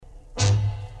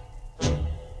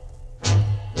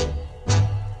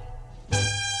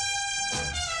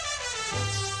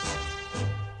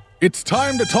It's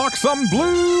time to talk some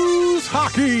Blues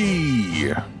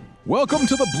hockey. Welcome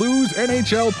to the Blues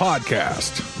NHL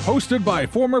podcast, hosted by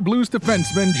former Blues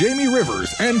defenseman Jamie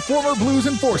Rivers and former Blues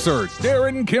enforcer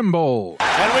Darren Kimball.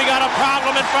 And we got a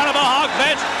problem in front of the Hawk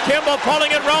bench. Kimball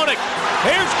pulling at Roenick.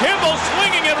 Here's Kimball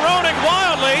swinging at Roenick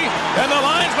wildly, and the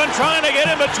linesman trying to get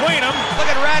in between them. Look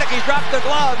at Radek, he's dropped the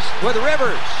gloves with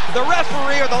Rivers. The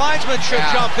referee or the linesman should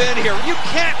jump in here. You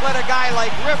can't let a guy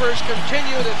like Rivers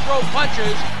continue to throw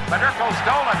punches. Federico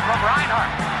stolen from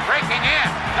Reinhart. Breaking in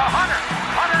to Hunter.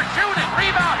 Hunter shooting.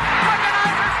 Rebound.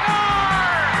 Wickenheiser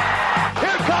scores!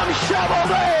 Here comes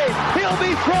Shovelday. He'll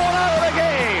be thrown out of the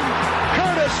game.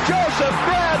 Curtis Joseph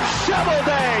grabs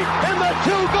Shovelday, and the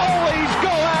two goalies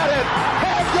go at it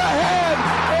head to head.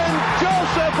 And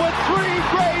Joseph with three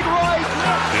great rights.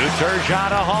 To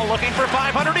Turgeon, Hall looking for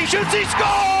 500. He shoots. He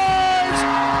scores!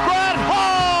 Brett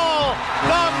Hall,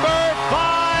 number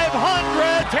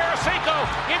 500. Tarasenko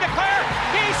in the clear.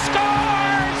 He scores!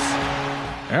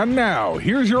 And now,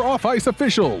 here's your off-ice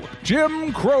official,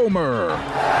 Jim Cromer.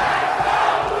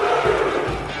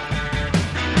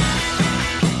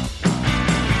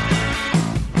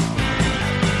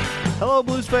 Hello,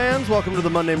 Blues fans. Welcome to the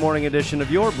Monday morning edition of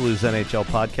your Blues NHL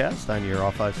podcast. I'm your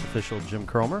off-ice official, Jim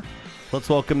Cromer. Let's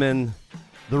welcome in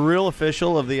the real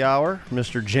official of the hour,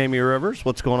 Mr. Jamie Rivers.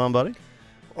 What's going on, buddy?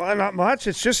 Well, not much.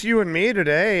 It's just you and me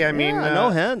today. I mean,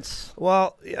 no hence.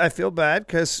 Well, I feel bad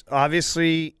because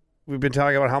obviously we've been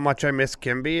talking about how much I miss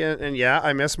Kimby, and yeah,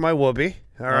 I miss my Whoopi.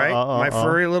 All right, my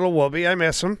furry little Whoopi. I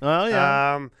miss him. Oh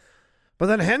yeah. But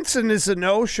then Henson is a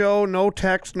no-show, no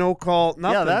text, no call,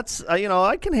 nothing. Yeah, that's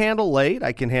I can handle late.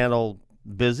 I can handle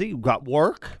busy. Got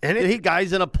work. And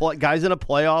guys in a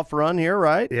playoff run here,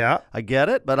 right? Yeah, I get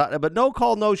it. But no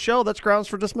call, no show. That's grounds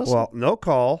for dismissal. Well, no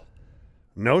call,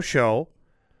 no show,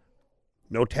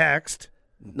 no text.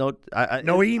 No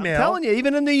email. I'm telling you,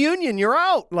 even in the union, you're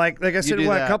out. Like I said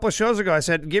a couple of shows ago, I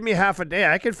said, give me half a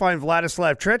day. I could find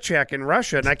Vladislav Tretiak in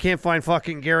Russia, and I can't find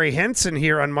fucking Gary Henson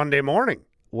here on Monday morning.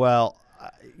 Well,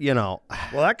 Well,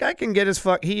 that guy can get his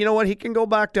you know what? He can go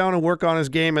back down and work on his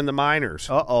game in the minors.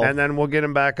 Uh-oh. And then we'll get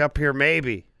him back up here,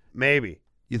 maybe.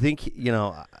 You think,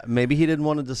 maybe he didn't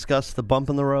want to discuss the bump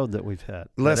in the road that we've had.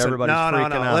 Listen, everybody's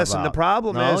freaking out Listen, about. the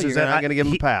problem is you're that not going to give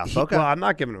him a pass. Okay. Well, I'm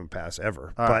not giving him a pass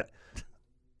ever. All right.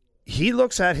 He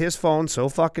looks at his phone so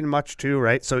fucking much too,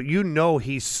 right? So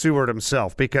he's Seward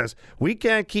himself because we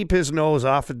can't keep his nose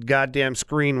off the goddamn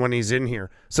screen when he's in here.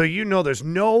 So there's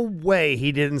no way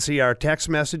he didn't see our text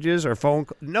messages or phone.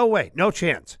 No way. No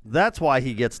chance. That's why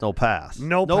he gets no pass.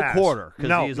 No pass. Quarter.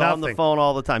 Because he's on the phone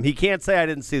all the time. He can't say I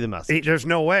didn't see the message. There's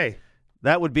no way.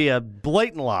 That would be a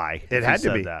blatant lie. It had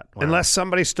to be. That. Wow. Unless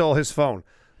somebody stole his phone.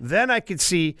 Then I could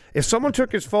see, if someone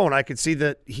took his phone, I could see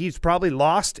that he's probably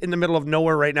lost in the middle of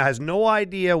nowhere right now, has no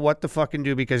idea what to fucking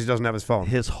do because he doesn't have his phone.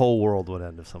 His whole world would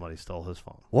end if somebody stole his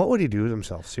phone. What would he do with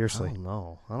himself, seriously? I don't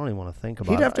know. I don't even want to think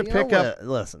about it. He'd have to pick up.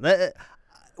 Listen,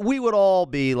 we would all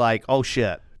be like, oh,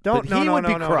 shit. He would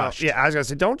be crushed. Yeah, I was going to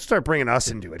say, don't start bringing us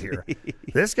into it here.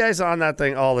 This guy's on that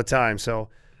thing all the time, so...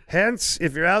 Hence,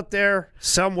 if you're out there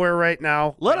somewhere right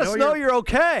now, let us know you're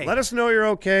okay. Let us know you're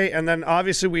okay, and then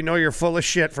obviously we know you're full of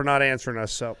shit for not answering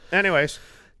us. So, anyways,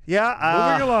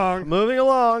 moving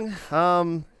along.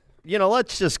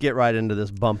 Let's just get right into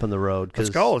this bump in the road. Let's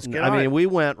go. Let's get on it. We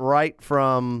went right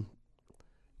from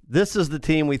this is the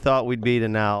team we thought we'd beat,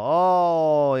 and now,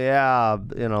 oh yeah,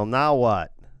 now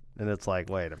what? And it's like,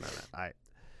 wait a minute,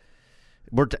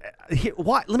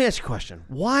 why? Let me ask you a question.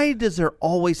 Why does there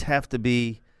always have to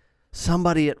be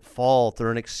somebody at fault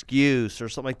or an excuse or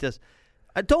something like this?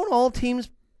 Don't all teams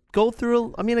go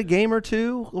through, a game or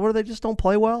two where they just don't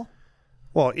play well?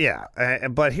 Well, yeah,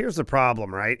 but here's the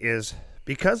problem, right, is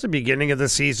because the beginning of the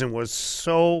season was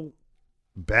so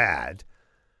bad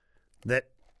that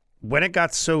when it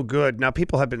got so good, now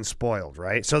people have been spoiled,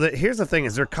 right? So here's the thing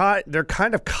is they're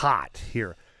kind of caught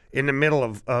here in the middle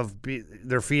of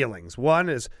their feelings. One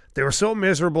is they were so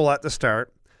miserable at the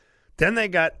start. Then they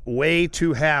got way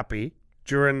too happy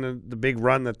during the big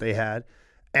run that they had.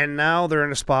 And now they're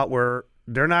in a spot where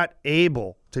they're not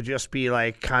able to just be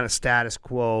like kind of status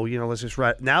quo, let's just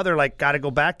run. Now they're like got to go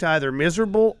back to either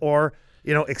miserable or,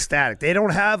 ecstatic. They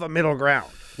don't have a middle ground,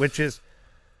 which is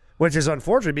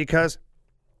unfortunate because,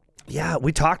 yeah,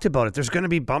 we talked about it. There's going to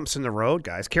be bumps in the road,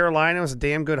 guys. Carolina is a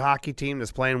damn good hockey team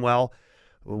that's playing well.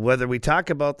 Whether we talk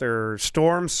about their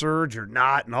storm surge or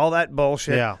not and all that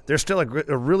bullshit, they're still a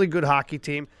really good hockey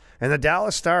team. And the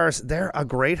Dallas Stars, they're a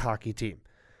great hockey team.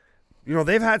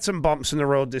 They've had some bumps in the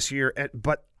road this year,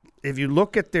 but if you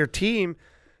look at their team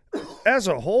as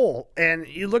a whole and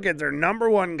you look at their number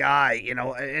one guy,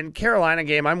 in Carolina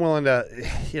game, I'm willing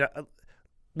to,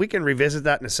 we can revisit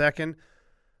that in a second.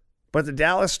 But the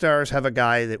Dallas Stars have a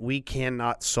guy that we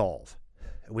cannot solve.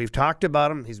 We've talked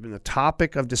about him. He's been the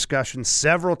topic of discussion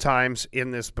several times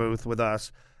in this booth with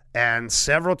us and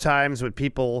several times with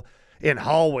people in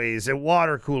hallways, at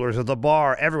water coolers, at the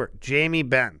bar, everywhere. Jamie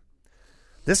Benn.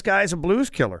 This guy's a Blues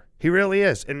killer. He really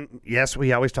is. And yes,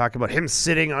 we always talk about him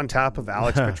sitting on top of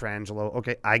Alex Pietrangelo.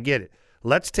 Okay, I get it.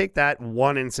 Let's take that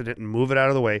one incident and move it out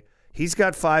of the way. He's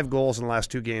got 5 goals in the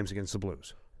last 2 games against the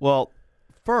Blues. Well,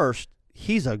 first,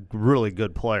 he's a really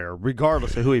good player,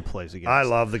 regardless of who he plays against. I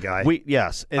love the guy.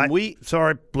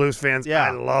 Sorry, Blues fans. Yeah,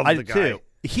 I love the guy. Too.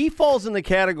 He falls in the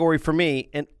category for me,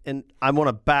 and I want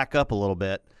to back up a little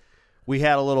bit. We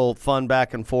had a little fun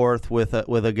back and forth with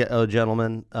a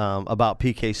gentleman about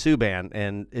PK Subban,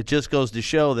 and it just goes to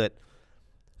show that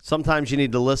sometimes you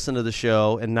need to listen to the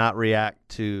show and not react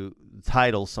to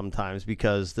titles sometimes,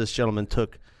 because this gentleman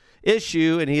took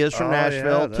issue, and he is from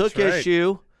Nashville, took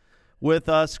issue with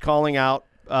us calling out,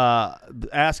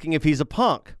 asking if he's a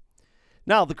punk.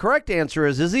 Now, the correct answer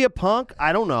is he a punk?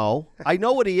 I don't know. I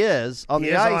know what he is. On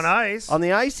the ice. On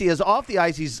the ice, he is. Off the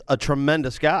ice, he's a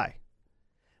tremendous guy.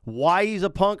 Why he's a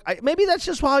punk? Maybe that's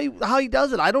just how he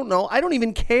does it. I don't know. I don't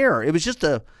even care. It was just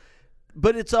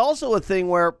but it's also a thing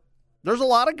where there's a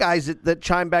lot of guys that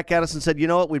chime back at us and said, you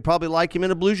know what, we'd probably like him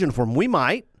in a Blues uniform. We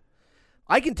might.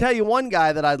 I can tell you one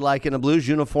guy that I'd like in a Blues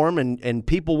uniform, and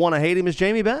people want to hate him, is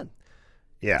Jamie Benn.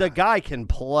 Yeah. The guy can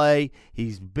play.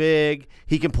 He's big.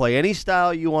 He can play any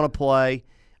style you want to play.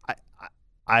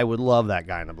 I would love that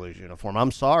guy in a Blues uniform.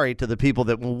 I'm sorry to the people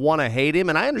that want to hate him,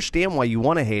 and I understand why you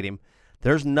want to hate him.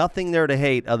 There's nothing there to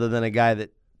hate other than a guy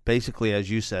that basically,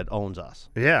 as you said, owns us.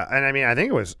 Yeah, and I mean, I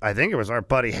think it was our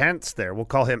buddy Hentz there. We'll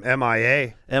call him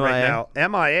MIA. Right now.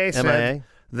 MIA said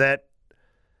that,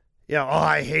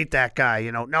 I hate that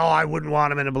guy. No, I wouldn't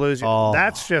want him in a Blues. Oh.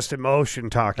 That's just emotion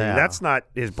talking. Yeah. That's not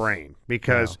his brain,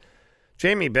 because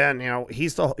Jamie Benn,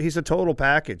 he's a total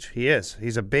package. He is.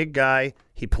 He's a big guy.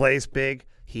 He plays big.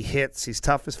 He hits. He's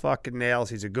tough as fucking nails.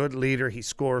 He's a good leader. He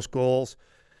scores goals.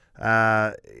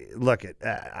 I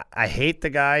hate the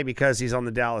guy because he's on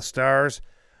the Dallas Stars.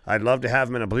 I'd love to have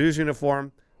him in a Blues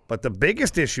uniform. But the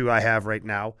biggest issue I have right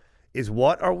now is,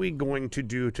 what are we going to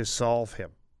do to solve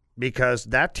him? Because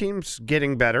that team's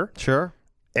getting better. Sure.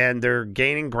 And they're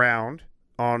gaining ground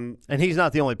on. And he's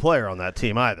not the only player on that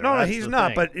team either. No, he's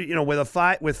not. Thing.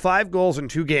 But with 5 goals in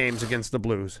 2 games against the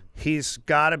Blues, he's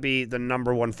got to be the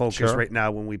number one focus right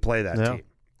now when we play that team.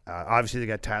 Obviously, they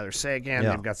got Tyler Seguin.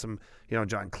 They've got some,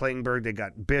 John Klingberg. They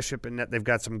got Bishop in net. They've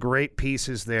got some great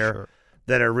pieces there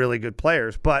that are really good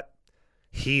players. But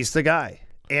he's the guy.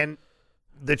 And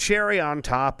the cherry on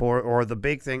top, or the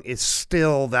big thing, is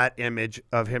still that image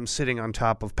of him sitting on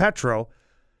top of Petro.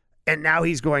 And now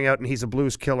he's going out and he's a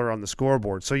Blues killer on the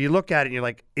scoreboard. So you look at it and you're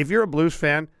like, if you're a Blues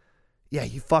fan,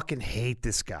 you fucking hate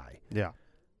this guy. Yeah.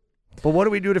 But what do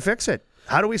we do to fix it?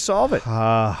 How do we solve it?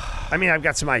 I mean, I've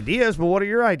got some ideas, but what are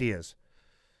your ideas?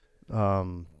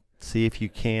 See if you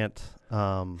can't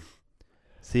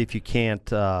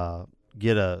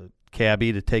get a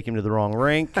cabbie to take him to the wrong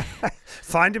rink.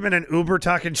 Find him in an Uber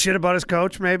talking shit about his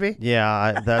coach, maybe.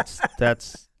 Yeah,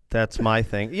 that's my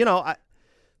thing.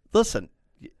 Listen,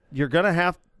 you're gonna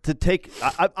have to take.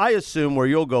 I assume where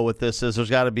you'll go with this is there's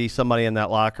got to be somebody in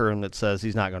that locker room that says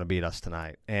he's not going to beat us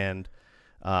tonight, and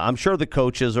I'm sure the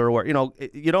coaches are aware.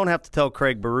 You don't have to tell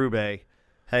Craig Berube,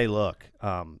 hey, look,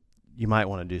 you might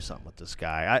want to do something with this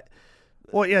guy.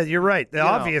 Well, yeah, you're right. The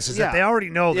obvious is that they already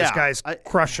know this guy's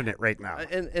crushing it right now.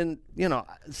 And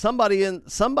somebody have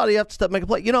to step make a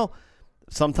play.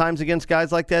 Sometimes against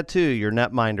guys like that too, your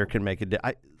netminder can make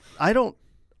a I don't.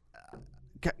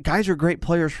 Guys are great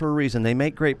players for a reason. They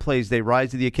make great plays. They rise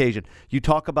to the occasion. You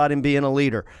talk about him being a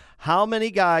leader. How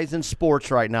many guys in sports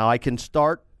right now, I can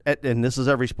start at, and this is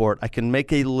every sport, I can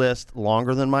make a list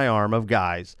longer than my arm of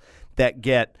guys that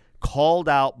get called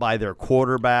out by their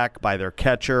quarterback, by their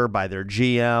catcher, by their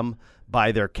GM,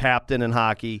 by their captain in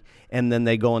hockey, and then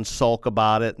they go and sulk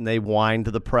about it, and they whine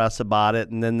to the press about it,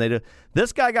 and then they do.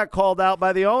 This guy got called out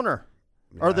by the owner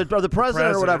or the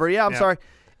president or whatever. Yeah, I'm sorry.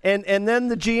 And then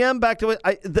the GM back to it,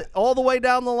 all the way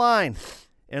down the line.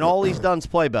 And all he's done is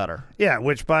play better. Yeah,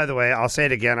 which, by the way, I'll say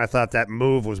it again, I thought that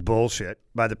move was bullshit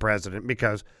by the president,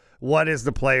 because what is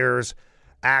the player's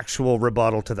actual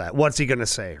rebuttal to that? What's he going to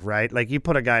say, right? Like, you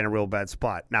put a guy in a real bad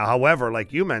spot. Now, however,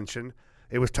 like you mentioned,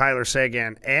 it was Tyler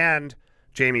Seguin and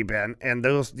Jamie Benn, and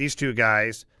these 2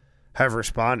 guys have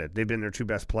responded. They've been their 2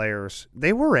 best players.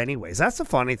 They were anyways. That's the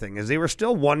funny thing, is they were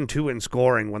still 1-2 in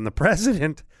scoring when the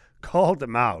president called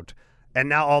them out, and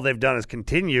now all they've done is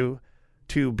continue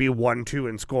to be 1-2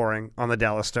 in scoring on the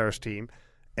Dallas Stars team.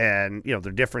 And,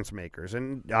 they're difference makers.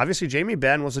 And obviously Jamie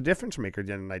Benn was a difference maker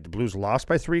the other night. The Blues lost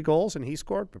by 3 goals, and he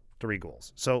scored 3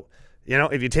 goals. So,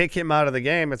 if you take him out of the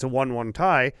game, it's a 1-1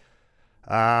 tie.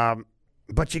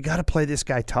 But you got to play this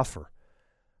guy tougher.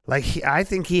 I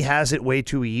think he has it way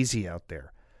too easy out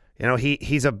there.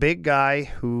 He's a big guy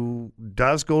who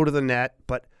does go to the net,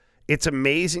 but it's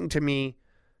amazing to me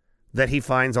that he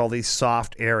finds all these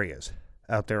soft areas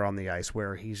out there on the ice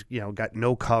where he's, got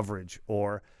no coverage,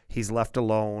 or he's left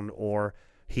alone, or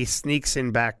he sneaks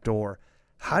in back door.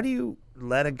 How do you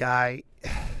let a guy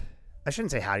 – I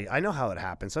shouldn't say how do you – I know how it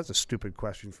happens. That's a stupid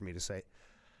question for me to say.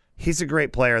 He's a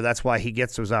great player. That's why he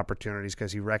gets those opportunities,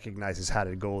 because he recognizes how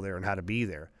to go there and how to be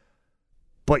there.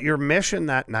 But your mission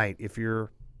that night, if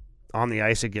you're on the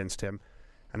ice against him,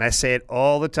 and I say it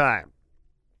all the time,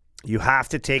 you have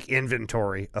to take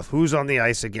inventory of who's on the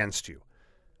ice against you.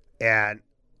 And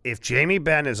if Jamie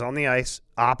Benn is on the ice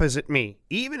opposite me,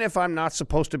 even if I'm not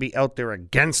supposed to be out there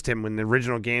against him in the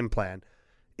original game plan,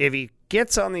 if he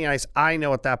gets on the ice, I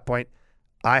know at that point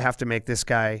I have to make this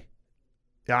guy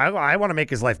 – I want to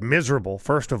make his life miserable,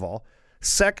 first of all.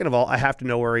 Second of all, I have to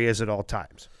know where he is at all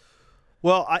times.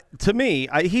 Well, to me,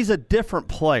 he's a different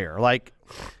player.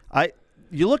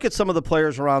 You look at some of the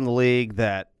players around the league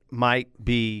that might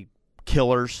be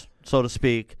killers, so to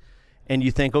speak, and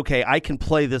you think, okay, I can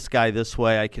play this guy this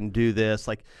way, I can do this.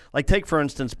 Like take, for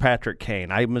instance, Patrick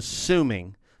Kane. I'm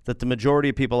assuming that the majority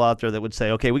of people out there that would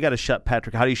say, okay, we got to shut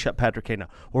Patrick. How do you shut Patrick Kane now?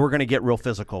 Well, we're going to get real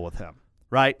physical with him,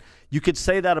 right? You could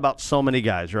say that about so many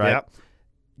guys, right? Yep.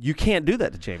 You can't do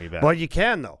that to Jamie Benn. Well, you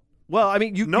can, though. Well, I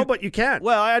mean, but you can.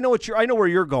 Well, I know where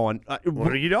you're going.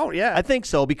 Well, you don't, yeah. I think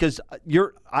so, because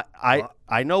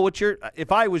I know what you're.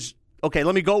 If I was okay,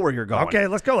 let me go where you're going. Okay,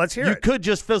 let's go. Let's hear it. You could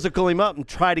just physical him up and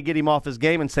try to get him off his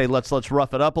game and say, let's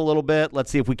rough it up a little bit.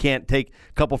 Let's see if we can't take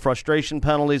a couple frustration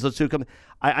penalties. Let's do.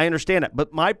 I understand it,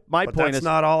 but my point that's is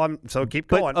not all. So keep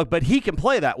going. But he can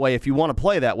play that way if you want to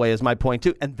play that way. Is my point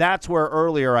too, and that's where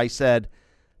earlier I said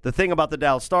the thing about the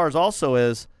Dallas Stars also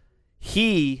is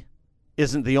he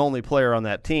isn't the only player on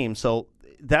that team. So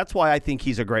that's why I think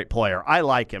he's a great player. I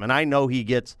like him, and I know he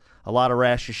gets a lot of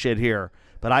rash of shit here,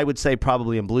 but I would say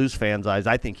probably in Blues fans' eyes,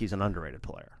 I think he's an underrated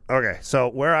player. Okay, so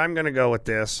where I'm going to go with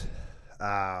this,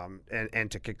 and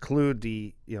to conclude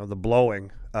the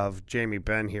blowing of Jamie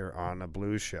Benn here on a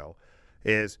Blues show,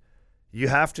 is you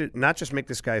have to not just make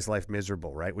this guy's life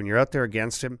miserable, right? When you're out there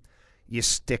against him, you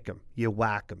stick him, you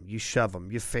whack him, you shove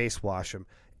him, you face wash him.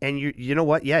 And you know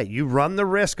what? Yeah, you run the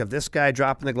risk of this guy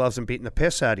dropping the gloves and beating the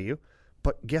piss out of you.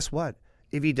 But guess what?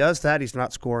 If he does that, he's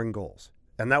not scoring goals.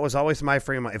 And that was always my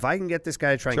frame. If I can get this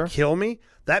guy to try and kill me,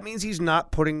 that means he's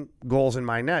not putting goals in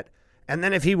my net. And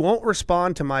then if he won't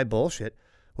respond to my bullshit,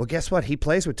 well, guess what? He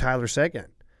plays with Tyler Seguin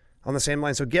on the same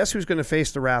line. So guess who's going to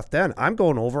face the wrath then? I'm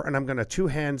going over and I'm going to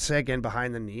two-hand Seguin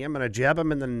behind the knee. I'm going to jab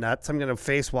him in the nuts. I'm going to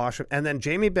face wash him. And then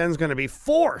Jamie Benn's going to be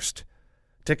forced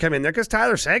to come in there because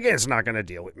Tyler Seguin's not going to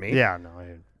deal with me. Yeah, no.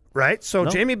 Right? So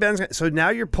Jamie Benn's – so now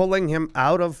you're pulling him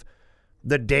out of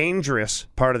the dangerous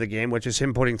part of the game, which is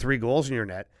him putting 3 goals in your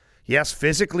net. Yes,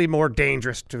 physically more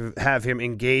dangerous to have him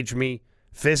engage me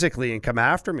physically and come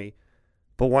after me.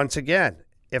 But once again,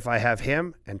 if I have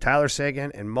him and Tyler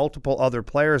Seguin and multiple other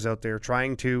players out there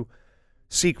trying to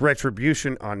seek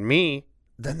retribution on me,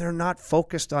 then they're not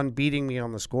focused on beating me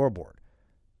on the scoreboard.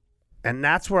 And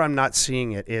that's where I'm not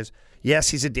seeing it is – yes,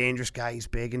 he's a dangerous guy. He's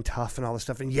big and tough and all this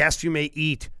stuff. And yes, you may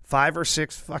eat 5 or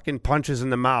 6 fucking punches in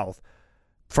the mouth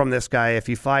from this guy if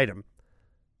you fight him.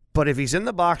 But if he's in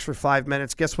the box for 5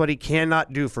 minutes, guess what he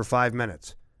cannot do for 5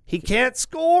 minutes? He can't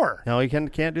score. No, he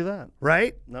can't do that.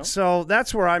 Right? No. So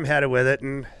that's where I'm headed with it.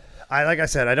 And like I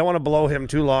said, I don't want to blow him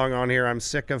too long on here. I'm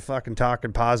sick of fucking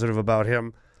talking positive about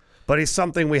him. But he's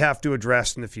something we have to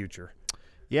address in the future.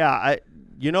 Yeah,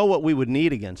 you know what we would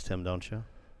need against him, don't you?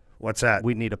 What's that?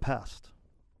 We'd need a pest.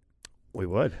 We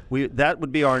would. That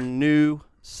would be our new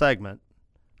segment.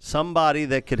 Somebody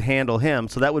that could handle him.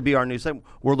 So that would be our new segment.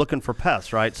 We're looking for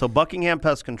pests, right? So Buckingham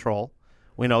Pest Control.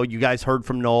 We know you guys heard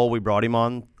from Noel. We brought him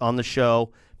on the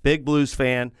show. Big Blues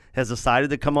fan. Has decided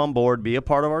to come on board, be a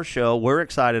part of our show. We're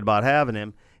excited about having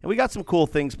him. And we got some cool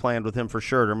things planned with him for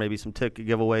sure. There may be some ticket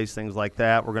giveaways, things like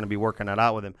that. We're going to be working that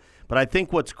out with him. But I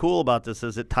think what's cool about this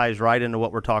is it ties right into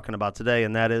what we're talking about today,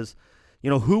 and that is,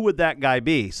 who would that guy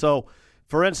be? So,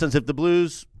 for instance, if the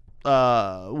Blues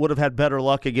would have had better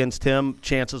luck against him,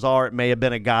 chances are it may have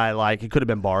been a guy like, it could have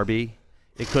been Barbie.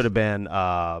 It could have been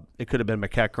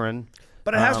McEachran.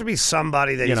 But it has to be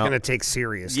somebody that he's going to take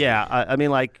seriously. Yeah, I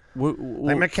mean, like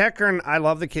McEachran, I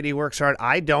love the kid. He works hard.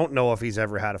 I don't know if he's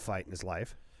ever had a fight in his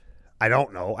life. I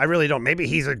don't know. I really don't. Maybe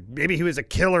he was a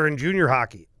killer in junior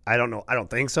hockey. I don't know. I don't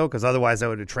think so, because otherwise I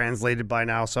would have translated by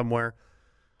now somewhere.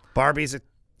 Barbie's a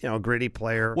gritty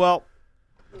player. Well,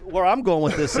 where I'm going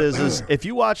with this is if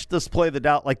you watch this play the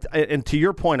doubt, and to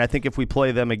your point, I think if we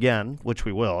play them again, which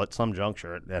we will at some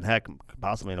juncture, and heck,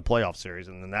 possibly in a playoff series,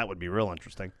 and then that would be real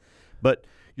interesting. But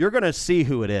you're going to see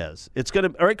who it is.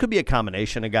 Or it could be a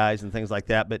combination of guys and things like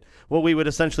that. But what we would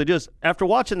essentially do is, after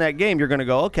watching that game, you're going to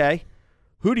go, okay,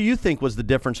 who do you think was the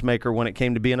difference maker when it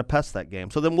came to being a pest that game?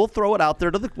 So then we'll throw it out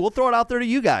there to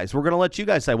you guys. We're going to let you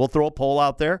guys say. We'll throw a poll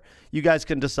out there. You guys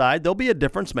can decide. There'll be a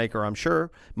difference maker, I'm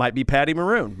sure. Might be Patty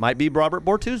Maroon. Might be Robert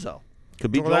Bortuzzo.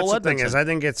 Could be Joel Edmondson. That's the thing is, I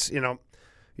think it's,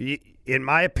 in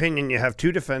my opinion, you have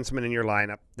two defensemen in your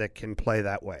lineup that can play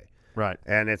that way. Right.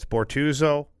 And it's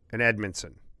Bortuzzo and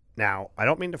Edmondson. Now, I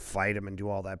don't mean to fight him and do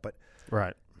all that, but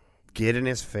right. Get in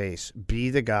his face.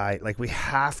 Be the guy. Like, we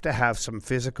have to have some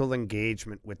physical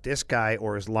engagement with this guy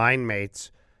or his line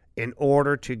mates in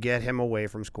order to get him away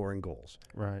from scoring goals.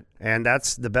 Right. And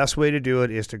that's the best way to do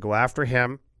it, is to go after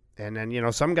him. And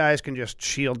then, some guys can just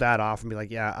shield that off and be like,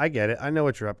 yeah, I get it. I know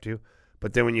what you're up to.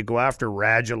 But then when you go after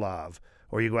Radulov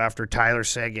or you go after Tyler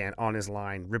Seguin on his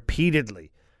line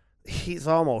repeatedly, he's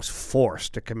almost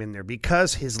forced to come in there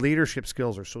because his leadership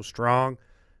skills are so strong.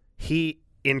 He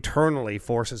internally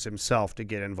forces himself to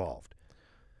get involved.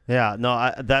 Yeah,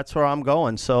 no, that's where I'm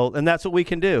going. So, and that's what we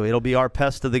can do. It'll be our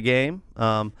pest of the game.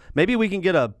 Maybe we can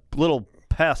get a little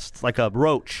pest, like a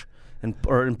roach, and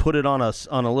put it on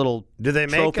a little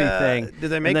trophy thing. Do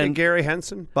they make a Gary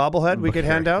Henson bobblehead we could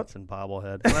hand out? Henson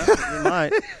bobblehead. Well, we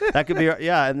might. That could be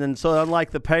and then so unlike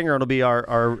the Panger, it'll be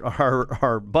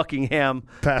our Buckingham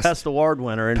Pest Award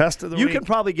winner. And Pest of the week. You can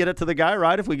probably get it to the guy,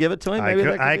 right? If we give it to him, maybe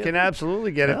I can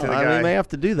absolutely get it to the guy. We may have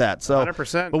to do that. So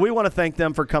 100%. But we want to thank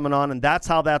them for coming on, and that's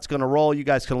how that's going to roll. You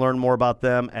guys can learn more about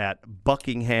them at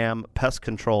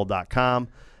BuckinghamPestControl.com.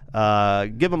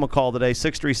 Give them a call today,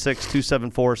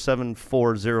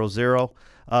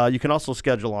 636-274-7400. You can also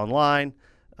schedule online.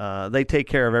 They take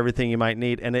care of everything you might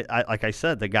need. And like I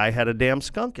said, the guy had a damn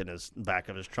skunk in his back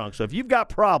of his trunk. So if you've got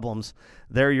problems,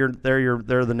 they're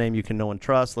the name you can know and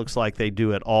trust. Looks like they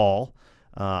do it all.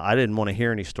 I didn't want to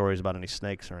hear any stories about any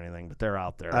snakes or anything, but they're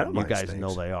out there. You guys snakes.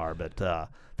 know they are. But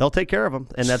they'll take care of them.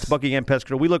 And that's Buckingham Pest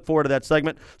Control. We look forward to that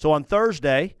segment. So on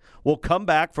Thursday, we'll come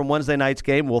back from Wednesday night's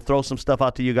game. We'll throw some stuff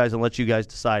out to you guys and let you guys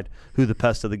decide who the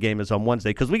pest of the game is on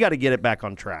Wednesday, because we got to get it back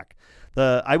on track.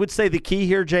 I would say the key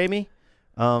here, Jamie,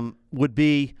 would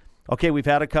be, okay, we've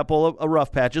had a couple of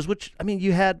rough patches, which, I mean,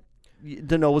 you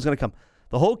know was going to come.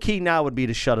 The whole key now would be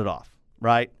to shut it off,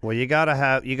 right? Well, you got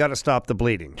to stop the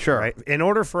bleeding. Sure. Right? In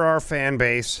order for our fan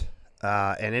base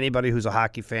and anybody who's a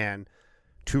hockey fan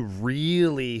to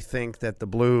really think that the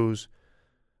Blues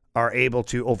are able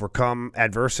to overcome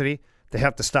adversity, they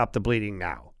have to stop the bleeding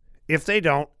now. If they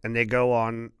don't, and they go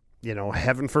on,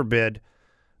 heaven forbid,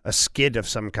 a skid of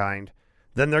some kind,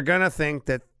 then they're going to think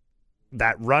that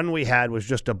run we had was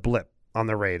just a blip on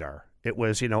the radar. It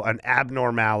was, an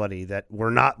abnormality, that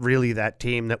we're not really that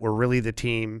team, that we're really the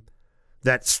team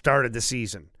that started the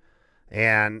season.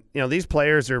 And, these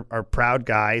players are proud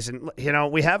guys. And,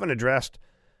 we haven't addressed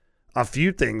a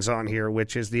few things on here,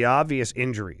 which is the obvious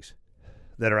injuries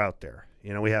that are out there.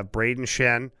 We have Braden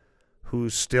Shen,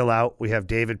 who's still out. We have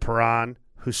David Perron,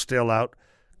 who's still out.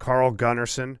 Carl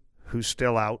Gunnarsson, who's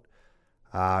still out.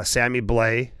 Sammy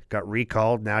Blais got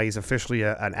recalled. Now he's officially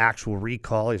an actual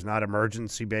recall. He's not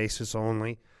emergency basis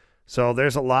only. So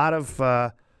there's a lot of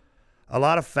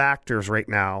factors right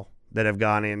now that have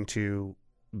gone into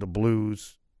the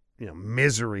Blues,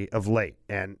 misery of late.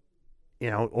 And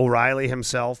O'Reilly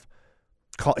himself,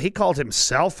 he called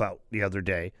himself out the other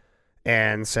day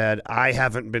and said, I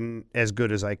haven't been as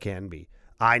good as I can be.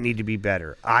 I need to be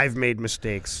better. I've made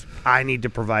mistakes. I need to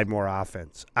provide more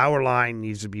offense. Our line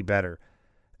needs to be better.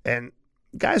 And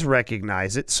guys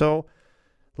recognize it. So,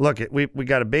 look, we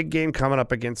got a big game coming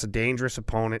up against a dangerous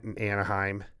opponent in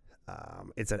Anaheim.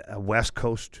 It's a West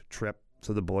Coast trip,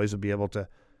 so the boys will be able to,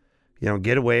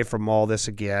 get away from all this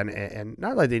again. And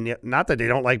not that they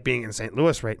don't like being in St.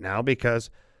 Louis right now,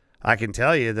 because I can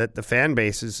tell you that the fan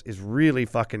base is really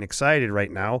fucking excited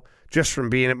right now, just from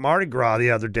being at Mardi Gras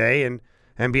the other day and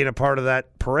being a part of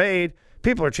that parade.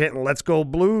 People are chanting, "Let's go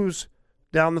Blues,"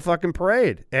 down the fucking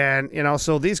parade. And,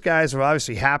 so these guys are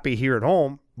obviously happy here at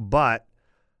home, but,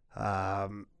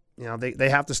 they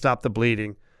have to stop the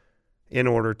bleeding in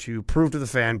order to prove to the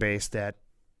fan base that,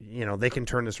 they can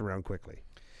turn this around quickly.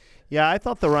 Yeah, I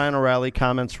thought the Ryan O'Reilly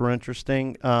comments were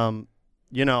interesting. I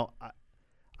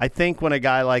think when a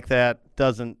guy like that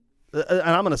doesn't, and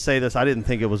I'm going to say this, I didn't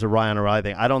think it was a Ryan O'Reilly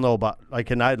thing. I don't know about,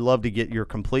 and I'd love to get your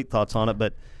complete thoughts on it,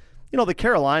 but, the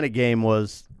Carolina game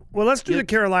was, Well, let's do the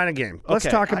Carolina game. Let's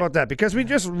talk about that because we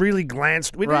just really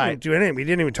glanced. We didn't even do anything. We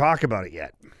didn't even talk about it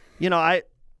yet. You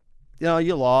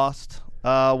lost.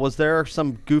 Was there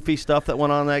some goofy stuff that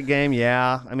went on in that game?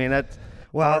 Yeah. I mean, that's.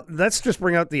 Well, let's just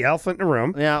bring out the elephant in the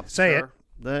room. Yeah. Say sure.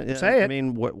 it. Say it. I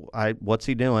mean, what's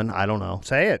he doing? I don't know.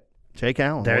 Say it. Jake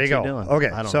Allen. There what's you go. He doing? Okay.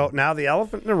 So now the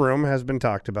elephant in the room has been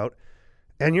talked about,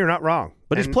 and you're not wrong.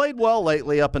 But he's played well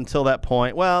lately up until that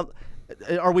point. Well,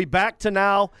 are we back to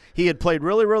now? He had played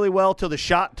really, really well till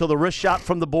the wrist shot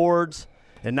from the boards,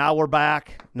 and now we're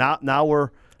back. Now we're.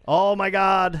 Oh my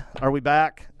God, are we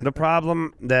back? The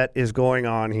problem that is going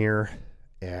on here,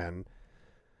 and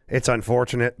it's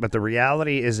unfortunate, but the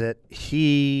reality is that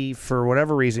he, for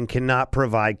whatever reason, cannot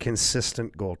provide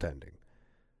consistent goaltending.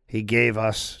 He gave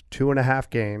us 2.5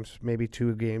 games, maybe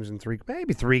 2 games and 3,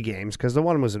 maybe 3 games, because the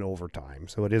one was in overtime,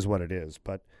 so it is what it is.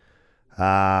 But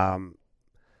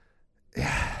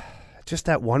just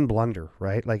that one blunder,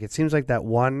 right? Like it seems like that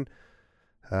one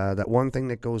thing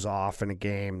that goes off in a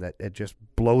game that it just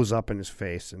blows up in his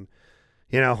face. And,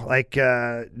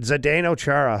 Zdeno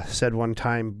Chara said one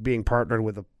time, being partnered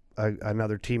with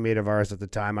another teammate of ours at the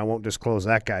time, I won't disclose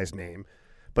that guy's name,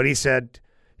 but he said,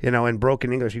 in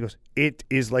broken English, he goes, "It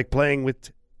is like playing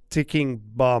with ticking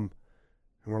bomb."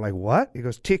 And we're like, "What?" He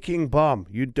goes, "Ticking bomb.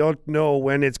 You don't know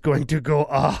when it's going to go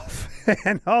off."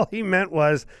 And all he meant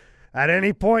was at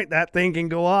any point that thing can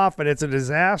go off and it's a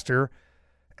disaster.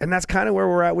 And that's kind of where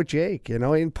we're at with Jake,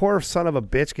 And poor son of a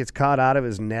bitch gets caught out of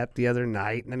his net the other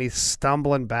night, and then he's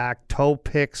stumbling back, toe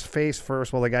picks face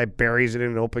first while the guy buries it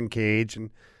in an open cage.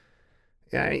 And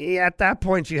at that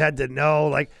point, you had to know.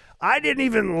 Like, I didn't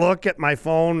even look at my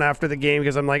phone after the game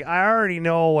because I'm like, I already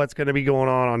know what's going to be going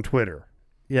on Twitter.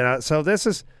 So this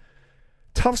is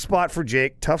tough spot for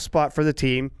Jake, tough spot for the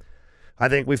team. I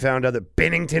think we found out that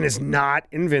Binnington is not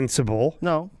invincible.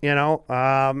 No.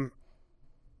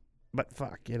 But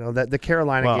fuck, the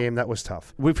Carolina game, that was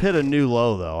tough. We've hit a new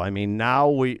low, though. I mean,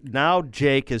 now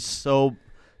Jake is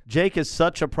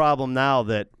such a problem now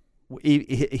that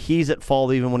he's at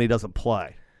fault even when he doesn't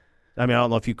play. I mean, I don't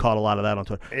know if you caught a lot of that on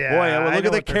Twitter. Yeah, look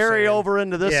at the carryover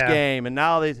into this game, and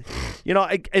now they,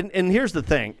 and here's the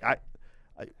thing: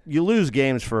 you lose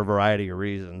games for a variety of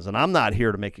reasons, and I'm not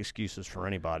here to make excuses for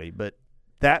anybody, but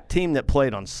that team that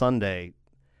played on Sunday,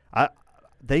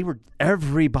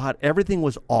 everything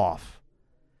was off.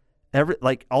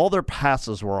 All their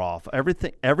passes were off.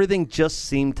 Everything just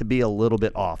seemed to be a little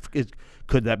bit off.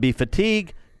 Could that be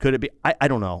fatigue? Could it be? I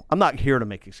don't know. I'm not here to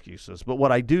make excuses, but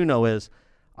what I do know is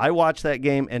I watched that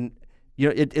game, and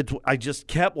I just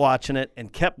kept watching it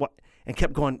and kept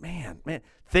going, man,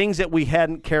 things that we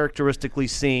hadn't characteristically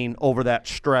seen over that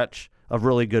stretch of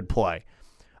really good play.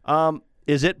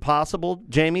 Is it possible,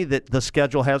 Jamie, that the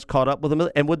schedule has caught up with them,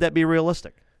 and would that be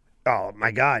realistic? Oh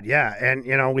my God, yeah. And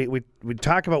we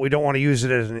talk about we don't want to use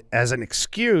it as an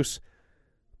excuse,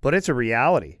 but it's a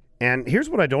reality. And here's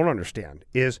what I don't understand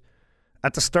is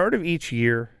at the start of each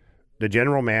year, the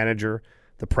general manager,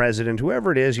 the president,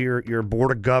 whoever it is, your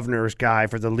board of governors guy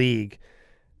for the league,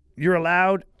 you're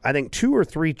allowed, I think, 2 or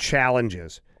 3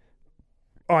 challenges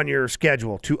on your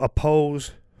schedule to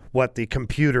oppose what the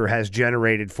computer has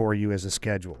generated for you as a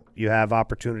schedule. You have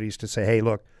opportunities to say, hey,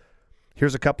 look,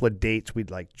 here's a couple of dates we'd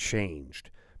like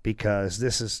changed because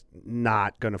this is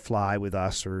not going to fly with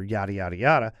us or yada, yada,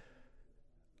 yada.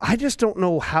 I just don't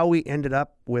know how we ended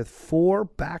up with 4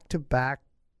 back-to-back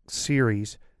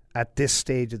series at this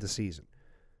stage of the season.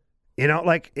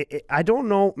 I don't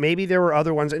know. Maybe there were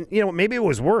other ones. And, maybe it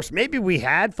was worse. Maybe we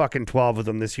had fucking 12 of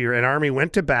them this year and Army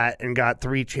went to bat and got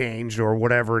 3 changed or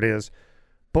whatever it is.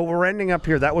 But we're ending up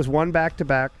here. That was 1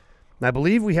 back-to-back. And I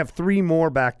believe we have 3 more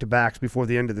back-to-backs before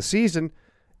the end of the season.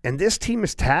 And this team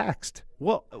is taxed.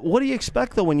 Well, what do you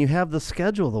expect, though, when you have the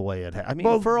schedule the way it has? I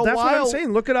mean, for a that's while. That's what I'm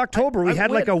saying. Look at October. We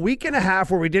had like a week and a half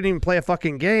where we didn't even play a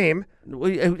fucking game.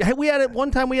 We had at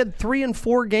one time we had 3 and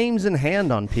 4 games in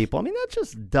hand on people. I mean, that's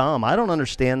just dumb. I don't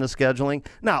understand the scheduling.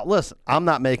 Now, listen, I'm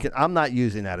not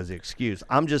using that as an excuse.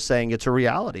 I'm just saying it's a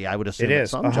reality. I would assume it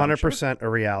is 100% a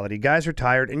reality. Guys are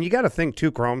tired, and you got to think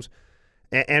too, Chromes.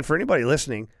 And for anybody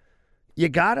listening, you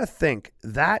got to think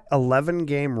that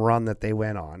 11-game run that they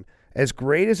went on, as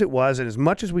great as it was, and as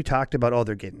much as we talked about,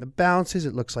 they're getting the bounces,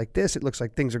 it looks like this, it looks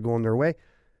like things are going their way,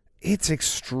 it's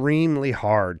extremely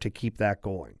hard to keep that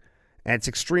going. And it's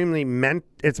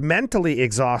it's mentally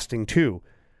exhausting, too,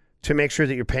 to make sure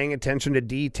that you're paying attention to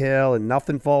detail and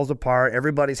nothing falls apart,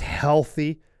 everybody's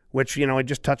healthy, which, I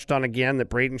just touched on again, that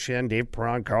Braden Shen, Dave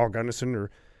Perron, Carl Gunnarsson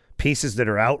are pieces that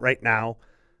are out right now.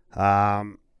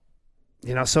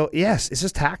 So, yes, it's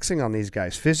just taxing on these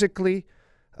guys physically,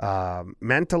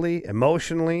 mentally,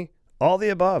 emotionally, all the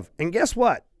above. And guess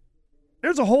what?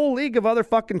 there's a whole league of other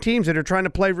fucking teams that are trying to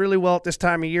play really well at this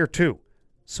time of year too.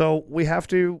 So we have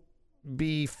to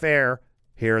be fair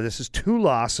here. This is 2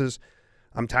 losses.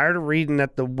 I'm tired of reading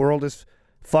that the world is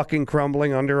fucking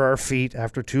crumbling under our feet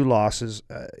after 2 losses.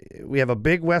 We have a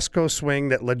big West Coast swing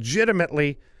that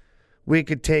legitimately we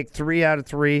could take 3 out of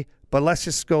 3, but let's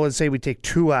just go and say we take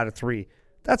 2 out of 3.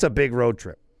 That's a big road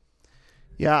trip.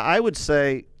 Yeah, I would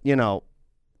say,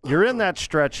 you're in that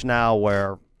stretch now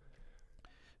where,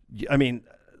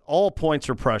 all points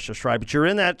are precious, right? But you're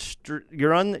in that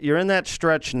you're in that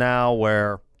stretch now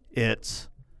where it's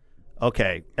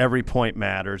okay. Every point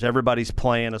matters. Everybody's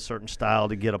playing a certain style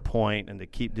to get a point and to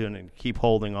keep doing it and keep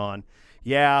holding on.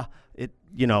 Yeah,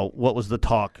 what was the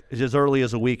talk? It's as early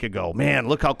as a week ago. Man,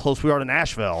 look how close we are to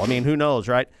Nashville. Who knows,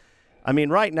 right?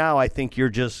 Right now, I think you're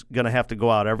just going to have to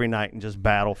go out every night and just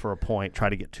battle for a point, try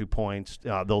to get 2 points,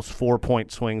 those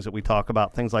 4-point swings that we talk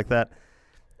about, things like that.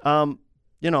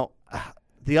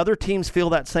 The other teams feel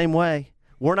that same way.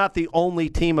 We're not the only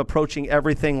team approaching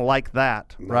everything like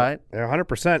that, right? Yeah,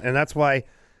 100%. And that's why,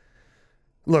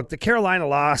 look, the Carolina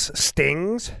loss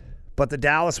stings, but the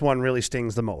Dallas one really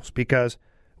stings the most because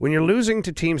when you're losing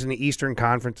to teams in the Eastern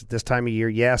Conference at this time of year,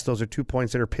 yes, those are 2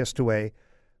 points that are pissed away.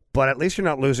 But at least you're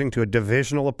not losing to a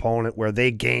divisional opponent where they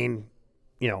gain,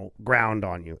 ground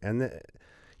on you. And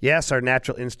yes, our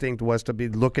natural instinct was to be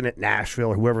looking at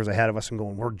Nashville or whoever's ahead of us and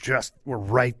going, we're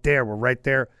right there. We're right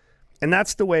there. And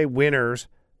that's the way winners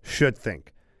should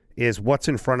think, is what's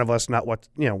in front of us, not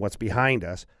what's behind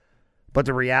us. But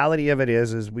the reality of it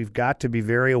is we've got to be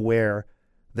very aware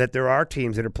that there are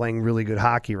teams that are playing really good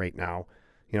hockey right now.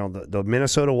 The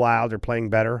Minnesota Wild are playing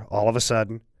better all of a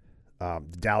sudden.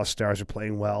 The Dallas Stars are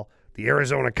playing well. The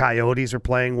Arizona Coyotes are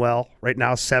playing well right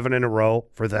now, 7 in a row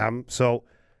for them. So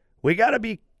we got to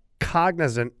be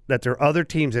cognizant that there are other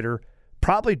teams that are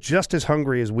probably just as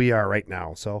hungry as we are right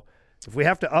now. So if we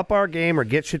have to up our game or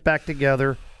get shit back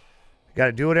together, got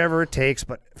to do whatever it takes.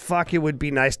 But fuck, it would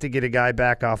be nice to get a guy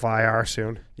back off IR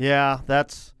soon. Yeah,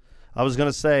 I was going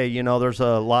to say, there's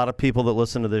a lot of people that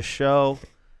listen to this show.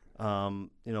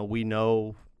 We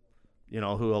know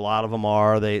who a lot of them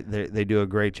are. They do a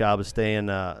great job of staying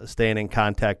in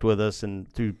contact with us and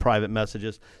through private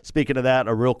messages. Speaking of that,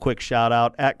 a real quick shout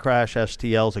out at Crash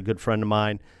STL is a good friend of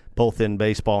mine, both in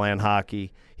baseball and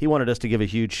hockey. He wanted us to give a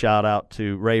huge shout out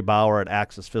to Ray Bauer at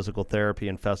Axis Physical Therapy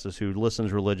in Festus, who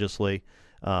listens religiously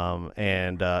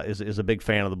and is a big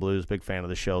fan of the Blues, big fan of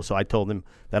the show. So I told him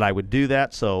that I would do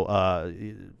that. So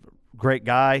great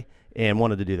guy. And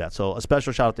wanted to do that. So a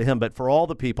special shout out to him. But for all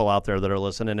the people out there that are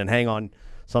listening, and hang on,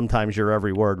 sometimes you're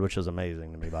every word, which is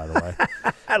amazing to me, by the way.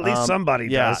 At least somebody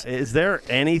does. Is there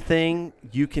anything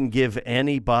you can give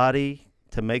anybody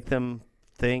to make them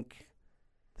think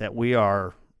that we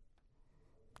are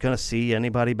going to see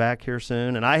anybody back here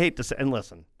soon? And I hate to say, and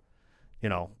listen,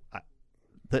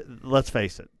 let's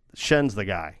face it, Schen's the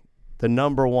guy, the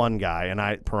number one guy, and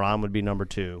Perron would be number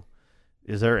 2.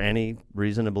 Is there any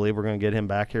reason to believe we're going to get him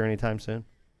back here anytime soon?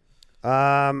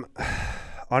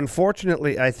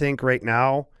 Unfortunately, I think right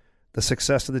now the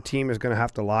success of the team is going to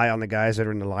have to lie on the guys that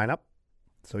are in the lineup.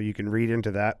 So you can read into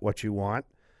that what you want.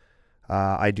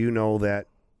 I do know that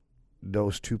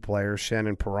those 2 players, Schenn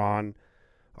and Perron,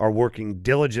 are working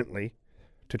diligently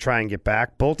to try and get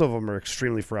back. Both of them are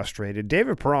extremely frustrated.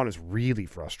 David Perron is really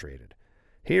frustrated.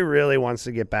 He really wants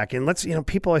to get back in.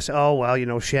 People always say,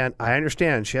 Schenn, I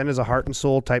understand. Schenn is a heart and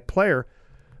soul type player,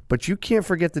 but you can't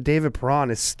forget that David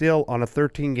Perron is still on a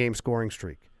 13-game scoring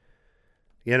streak.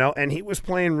 And he was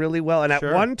playing really well. And at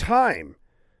one time,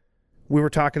 we were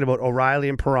talking about O'Reilly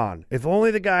and Perron. If only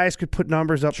the guys could put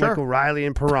numbers up like O'Reilly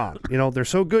and Perron. They're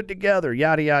so good together,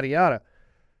 yada, yada, yada.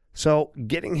 So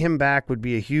getting him back would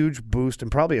be a huge boost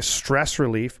and probably a stress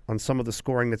relief on some of the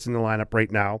scoring that's in the lineup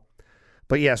right now.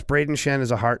 But yes, Braden Schenn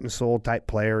is a heart and soul type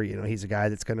player. He's a guy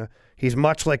that's he's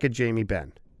much like a Jamie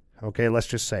Benn. Okay, let's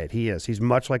just say it. He is. He's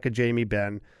much like a Jamie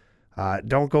Benn.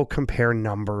 Don't go compare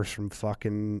numbers from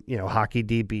fucking, hockey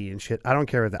DB and shit. I don't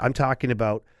care about that. I'm talking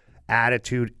about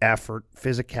attitude, effort,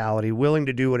 physicality, willing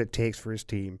to do what it takes for his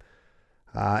team.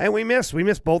 And we miss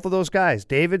both of those guys.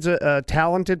 David's a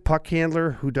talented puck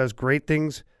handler who does great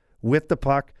things with the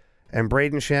puck. And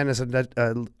Braden Schenn is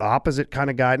an opposite kind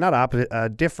of guy. Not opposite, a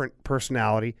different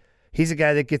personality. He's a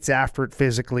guy that gets after it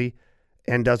physically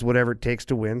and does whatever it takes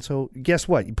to win. So guess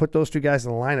what? You put those 2 guys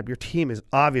in the lineup, your team is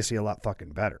obviously a lot fucking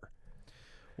better.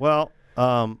 Well,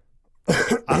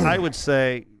 I would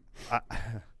say,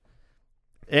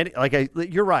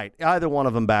 you're right. Either one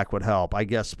of them back would help. I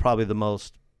guess probably the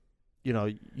most,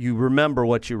 you remember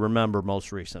what you remember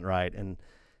most recent, right? And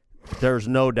there's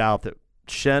no doubt that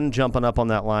Schenn jumping up on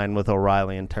that line with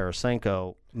O'Reilly and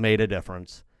Tarasenko made a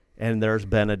difference, and there's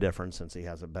been a difference since he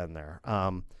hasn't been there.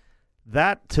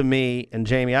 That, to me, and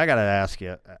Jamie, I got to ask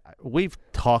you, we've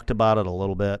talked about it a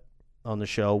little bit on the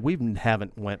show. We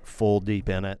haven't went full deep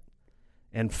in it,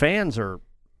 and fans are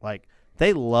like,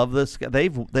 they love this guy.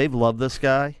 They've loved this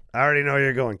guy. I already know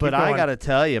you're going. But I got to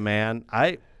tell you, man,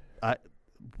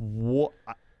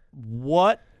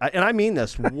 what, and I mean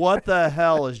this, what the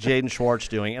hell is Jaden Schwartz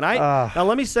doing? And now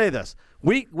let me say this.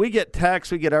 We get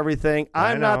texts, we get everything.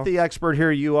 I'm not the expert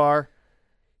here, you are.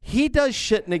 He does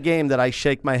shit in a game that I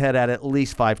shake my head at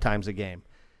least 5 times a game.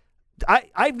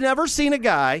 I've never seen a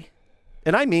guy,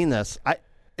 and I mean this,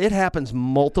 it happens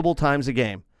multiple times a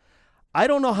game. I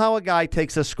don't know how a guy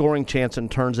takes a scoring chance and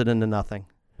turns it into nothing,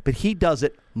 but he does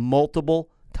it multiple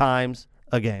times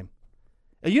a game.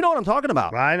 And you know what I'm talking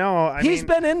about. I know. He's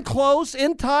been in close,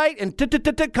 in tight, and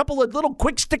a couple of little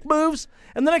quick stick moves,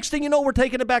 and the next thing you know, we're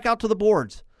taking it back out to the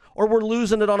boards, or we're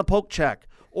losing it on a poke check,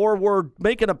 or we're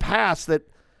making a pass that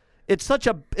it's such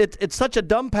a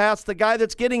dumb pass. The guy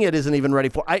that's getting it isn't even ready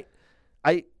for.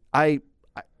 And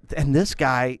this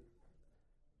guy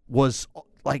was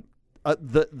like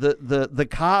the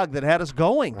cog that had us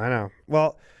going. I know.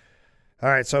 Well, all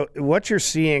right. So what you're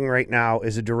seeing right now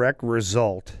is a direct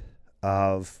result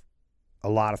of a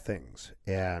lot of things,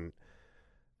 and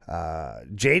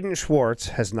Jaden Schwartz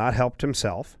has not helped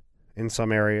himself in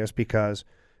some areas because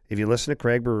if you listen to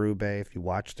Craig Berube, if you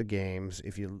watch the games,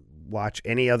 if you watch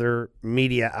any other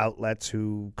media outlets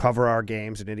who cover our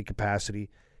games in any capacity,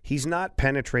 he's not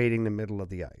penetrating the middle of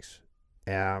the ice.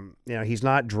 He's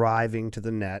not driving to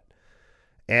the net,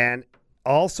 and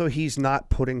also he's not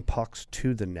putting pucks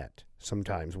to the net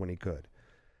sometimes when he could.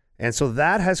 And so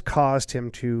that has caused him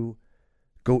to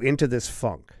go into this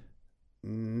funk.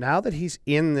 Now that he's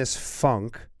in this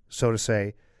funk, so to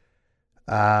say,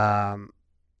 now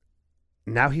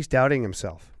he's doubting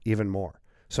himself even more.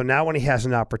 So now when he has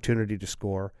an opportunity to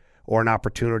score or an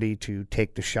opportunity to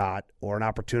take the shot or an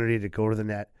opportunity to go to the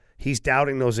net, he's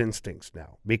doubting those instincts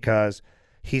now because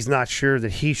he's not sure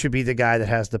that he should be the guy that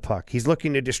has the puck. He's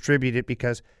looking to distribute it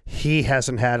because he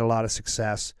hasn't had a lot of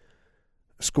success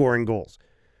scoring goals.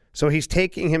 So he's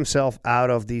taking himself out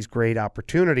of these great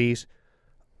opportunities,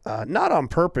 not on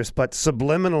purpose, but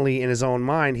subliminally in his own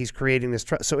mind, he's creating this.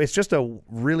 So it's just a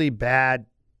really bad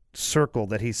circle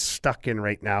that he's stuck in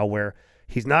right now where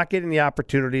he's not getting the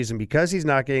opportunities, and because he's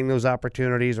not getting those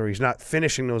opportunities or he's not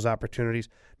finishing those opportunities,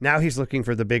 now he's looking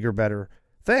for the bigger, better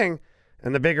thing,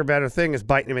 and the bigger, better thing is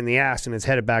biting him in the ass and is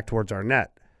headed back towards our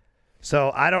net.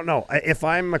 So I don't know. If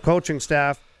I'm a coaching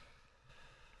staff,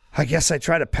 I guess I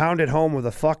try to pound it home with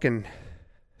a fucking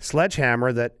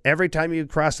sledgehammer that every time you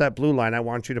cross that blue line, I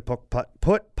want you to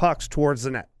put pucks towards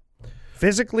the net.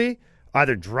 Physically,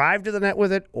 either drive to the net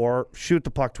with it or shoot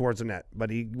the puck towards the net. But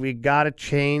we got to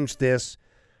change this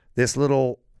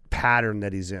little pattern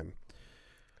that he's in.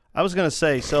 I was going to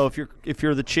say, so if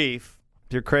you're the Chief,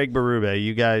 if you're Craig Berube,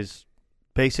 you guys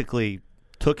basically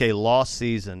took a lost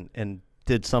season and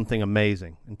did something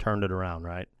amazing and turned it around,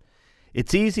 right?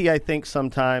 It's easy, I think,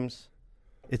 sometimes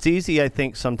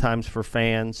for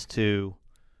fans to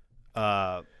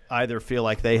either feel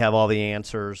like they have all the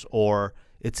answers, or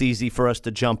it's easy for us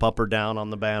to jump up or down on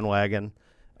the bandwagon,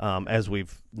 as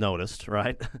we've noticed,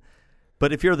 right?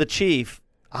 But if you're the Chief,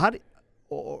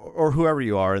 or whoever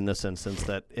you are in this instance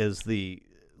that is the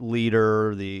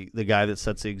leader, the guy that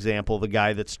sets the example, the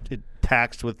guy that's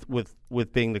taxed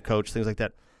with being the coach, things like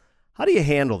that, how do you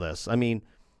handle this? I mean,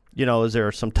 is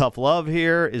there some tough love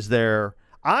here?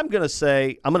 I'm going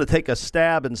to take a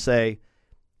stab and say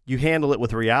you handle it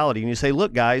with reality. And you say,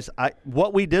 look, guys,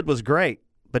 what we did was great,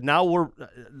 but now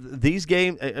these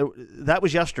games, that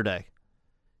was yesterday.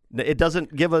 It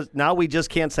doesn't give us, now we just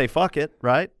can't say fuck it,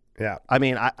 right? Yeah. I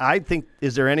mean, I think,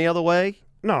 is there any other way?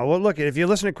 No, well, look, if you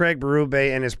listen to Craig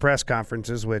Berube and his press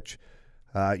conferences, which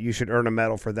you should earn a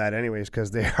medal for that anyways,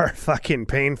 because they are fucking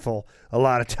painful a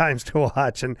lot of times to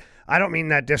watch. And I don't mean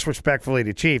that disrespectfully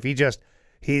to Chief.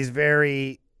 He's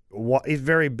very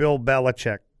Bill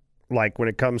Belichick-like when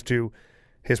it comes to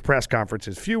his press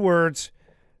conferences. Few words,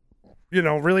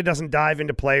 really doesn't dive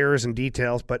into players and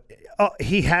details. But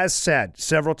he has said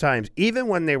several times, even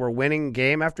when they were winning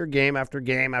game after game after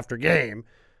game after game,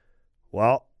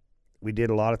 well, we did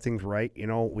a lot of things right.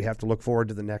 We have to look forward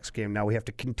to the next game. Now we have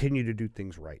to continue to do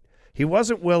things right. He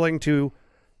wasn't willing to,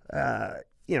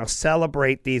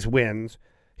 celebrate these wins.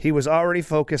 He was already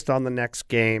focused on the next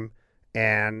game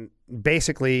and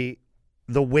basically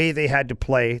the way they had to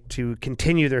play to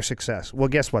continue their success. Well,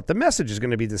 guess what? The message is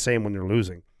going to be the same when they're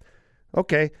losing.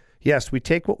 Okay, yes, we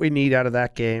take what we need out of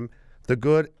that game, the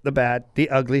good, the bad, the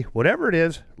ugly, whatever it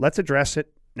is, let's address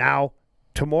it now.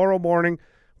 Tomorrow morning,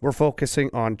 we're focusing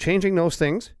on changing those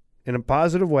things in a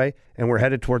positive way, and we're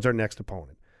headed towards our next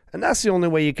opponent. And that's the only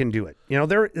way you can do it. You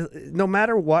know, no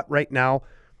matter what right now,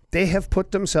 they have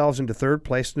put themselves into third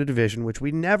place in the division, which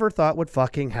we never thought would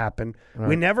fucking happen. Right.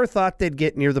 We never thought they'd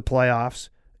get near the playoffs.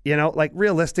 You know, like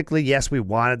realistically, yes, we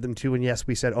wanted them to, and yes,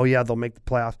 we said, oh yeah, they'll make the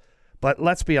playoffs. But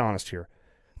let's be honest here.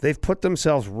 They've put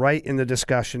themselves right in the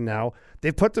discussion now.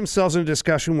 They've put themselves in a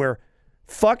discussion where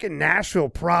fucking Nashville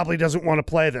probably doesn't want to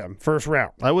play them first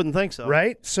round. I wouldn't think so.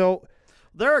 Right? So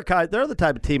they're the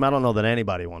type of team I don't know that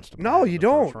anybody wants to play. No, you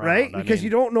don't, right? Because you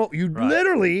don't know. You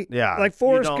literally, like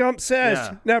Forrest Gump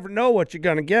says, never know what you're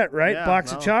going to get, right?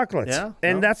 Box of chocolates. Yeah,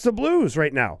 and that's the Blues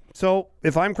right now. So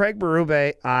if I'm Craig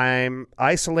Berube, I'm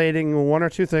isolating one or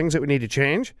two things that we need to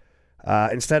change.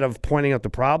 Instead of pointing out the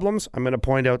problems, I'm going to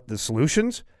point out the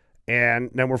solutions. And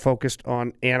then we're focused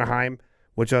on Anaheim,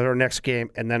 which is our next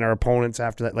game, and then our opponents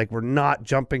after that. Like, we're not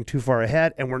jumping too far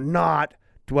ahead, and we're not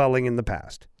dwelling in the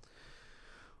past.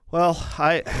 Well,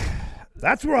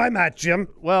 that's where I'm at, Jim.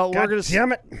 Well, God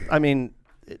damn it. I mean,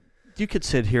 you could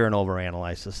sit here and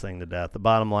overanalyze this thing to death. The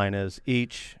bottom line is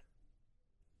each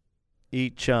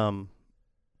game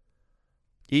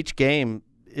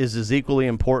is as equally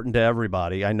important to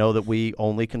everybody. I know that we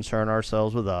only concern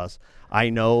ourselves with us. I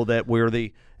know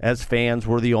that as fans,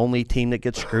 we're the only team that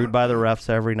gets screwed by the refs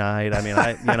every night. I mean,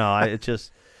 it's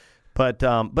just. But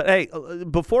hey,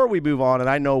 before we move on, and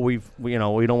I know we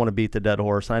don't want to beat the dead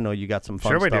horse. I know you got some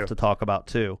fun stuff to talk about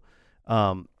too.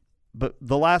 But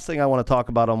the last thing I want to talk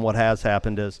about on what has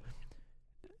happened is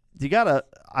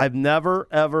I've never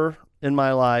ever in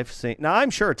my life seen. Now I'm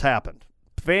sure it's happened.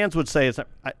 Fans would say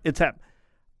it's happened.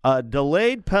 A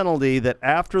delayed penalty that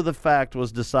after the fact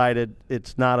was decided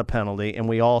it's not a penalty, and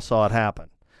we all saw it happen.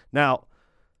 Now,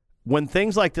 when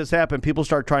things like this happen, people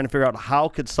start trying to figure out how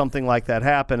could something like that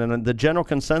happen, and the general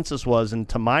consensus was, and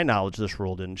to my knowledge this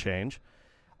rule didn't change,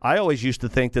 I always used to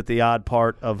think that the odd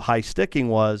part of high sticking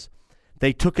was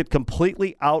they took it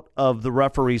completely out of the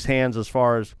referee's hands as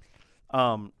far as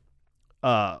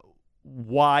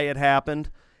why it happened.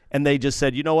 And they just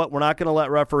said, you know what, we're not going to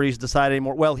let referees decide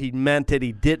anymore. Well, he meant it.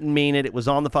 He didn't mean it. It was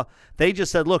on the foul. They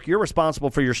just said, look, you're responsible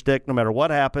for your stick no matter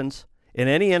what happens. In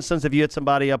any instance, if you hit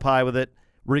somebody up high with it,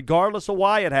 regardless of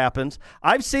why it happens.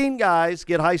 I've seen guys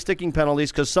get high sticking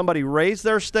penalties because somebody raised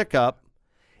their stick up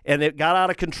and it got out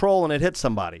of control and it hit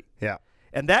somebody. Yeah.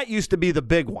 And that used to be the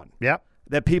big one. Yeah.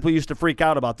 That people used to freak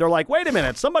out about. They're like, wait a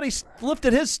minute, somebody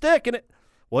lifted his stick and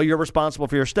well, you're responsible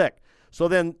for your stick. So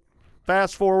then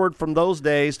fast forward from those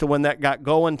days to when that got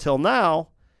going till now,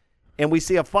 and we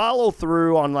see a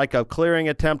follow-through on like a clearing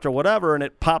attempt or whatever, and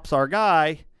it pops our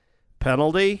guy,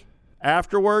 penalty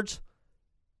afterwards.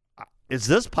 Is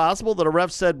this possible that a ref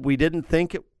said we didn't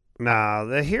think it?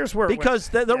 No, here's where because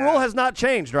the rule has not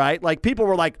changed, right? Like people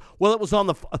were like, well, it was on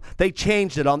the. They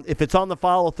changed it on if it's on the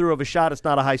follow-through of a shot, it's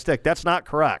not a high stick. That's not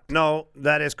correct. No,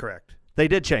 that is correct. They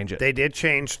did change it. They did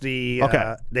change the.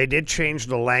 They did change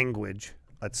the language.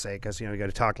 Let's say, because you got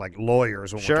to talk like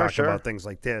lawyers when we're talking about things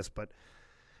like this. But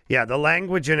yeah, the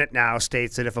language in it now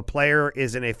states that if a player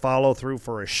is in a follow-through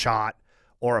for a shot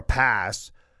or a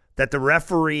pass, that the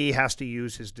referee has to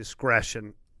use his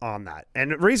discretion on that.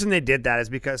 And the reason they did that is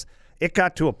because it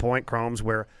got to a point, Chromes,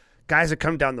 where guys would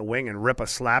come down the wing and rip a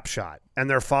slap shot, and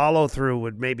their follow-through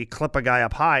would maybe clip a guy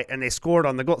up high, and they scored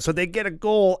on the goal. So they get a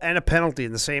goal and a penalty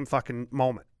in the same fucking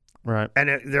moment. Right. And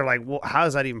they're like, well, how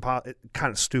is that even possible? Kind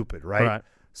of stupid, right?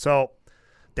 So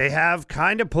they have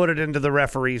kind of put it into the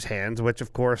referee's hands, which,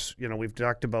 of course, we've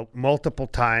talked about multiple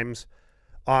times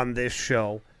on this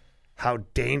show how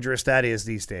dangerous that is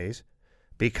these days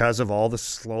because of all the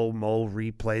slow-mo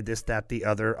replay, this, that, the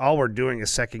other. All we're doing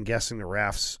is second-guessing the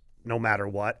refs no matter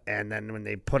what. And then when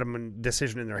they put them in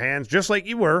decision in their hands, just like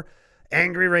you were,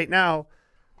 angry right now,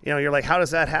 you're like, how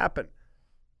does that happen?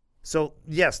 So,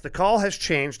 yes, the call has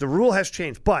changed. The rule has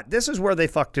changed. But this is where they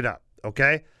fucked it up,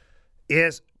 okay?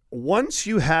 Is once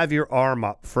you have your arm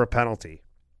up for a penalty,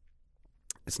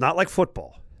 it's not like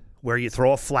football where you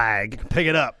throw a flag. Pick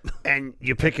it up. And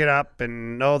you pick it up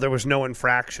and, no, there was no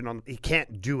infraction. You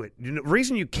can't do it. The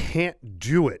reason you can't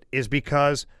do it is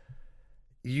because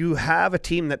you have a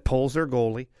team that pulls their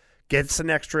goalie, gets an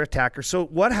extra attacker. So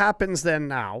what happens then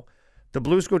now? The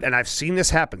Blues go, and I've seen this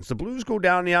happen. The Blues go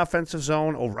down the offensive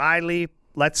zone. O'Reilly,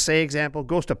 let's say, example,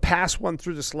 goes to pass one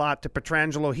through the slot to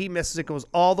Pietrangelo. He misses it, goes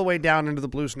all the way down into the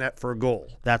Blues net for a goal.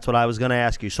 That's what I was going to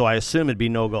ask you. So I assume it'd be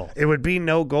no goal. It would be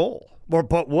no goal.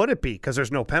 But would it be? Because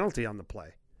there's no penalty on the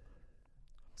play.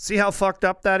 See how fucked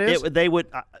up that is? They would.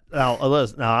 Now,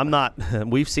 I'm not.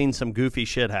 We've seen some goofy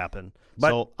shit happen. But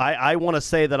so I want to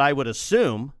say that I would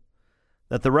assume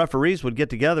that the referees would get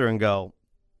together and go,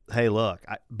 hey, look,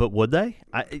 but would they?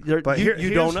 You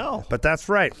don't know. But that's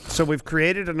right. So we've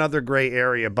created another gray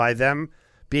area by them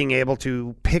being able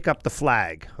to pick up the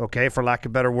flag, okay, for lack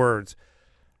of better words.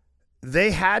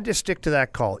 They had to stick to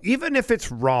that call, even if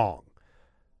it's wrong.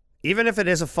 Even if it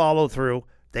is a follow-through,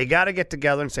 they got to get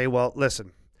together and say, well,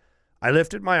 listen, I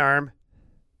lifted my arm.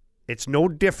 It's no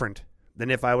different than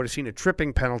if I would have seen a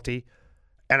tripping penalty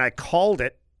and I called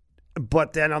it,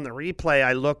 but then on the replay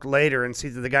I look later and see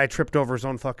that the guy tripped over his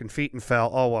own fucking feet and fell.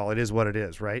 Oh, well, it is what it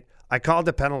is, right? I called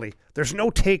the penalty. There's no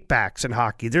take-backs in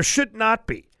hockey. There should not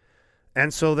be.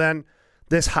 And so then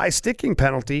this high sticking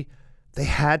penalty, they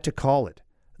had to call it.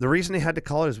 The reason they had to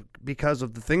call it is because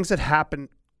of the things that happened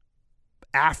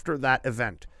after that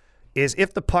event. Is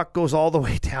if the puck goes all the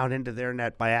way down into their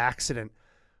net by accident,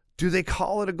 do they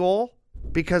call it a goal?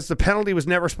 Because the penalty was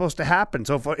never supposed to happen.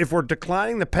 So if we're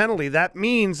declining the penalty, that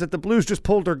means that the Blues just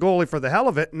pulled their goalie for the hell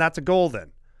of it, and that's a goal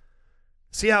then.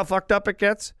 See how fucked up it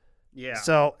gets? Yeah.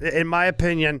 So in my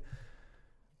opinion,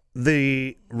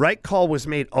 the right call was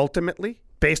made ultimately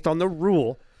based on the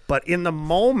rule, but in the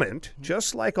moment,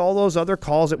 just like all those other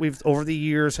calls that we've over the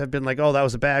years have been like, oh, that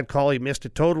was a bad call, he missed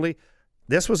it totally.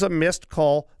 This was a missed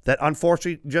call that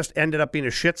unfortunately just ended up being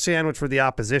a shit sandwich for the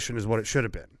opposition is what it should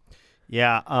have been.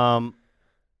 Yeah,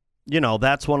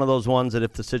 that's one of those ones that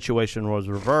if the situation was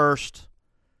reversed,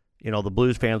 the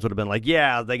Blues fans would have been like,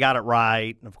 yeah, they got it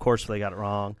right. And of course they got it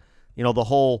wrong. The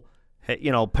whole,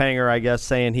 Panger, I guess,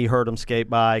 saying he heard him skate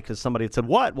by because somebody had said,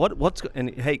 what's,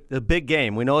 and hey, the big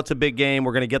game. We know it's a big game.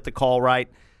 We're going to get the call right.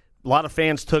 A lot of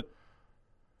fans took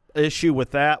issue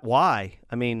with that. Why?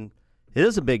 I mean, it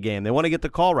is a big game. They want to get the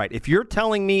call right. If you're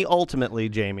telling me ultimately,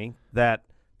 Jamie, that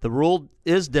the rule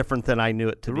is different than I knew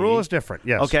it to be. The rule is different,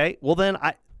 yes. Okay, well then,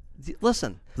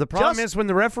 listen. The problem is when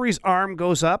the referee's arm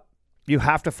goes up, you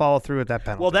have to follow through with that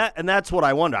penalty. Well, that's what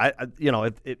I wonder.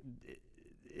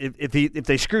 If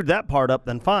they screwed that part up,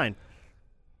 then fine.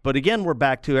 But again, we're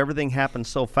back to everything happens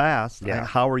so fast. Yeah.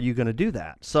 How are you going to do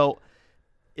that? So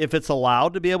if it's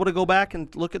allowed to be able to go back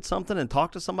and look at something and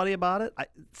talk to somebody about it,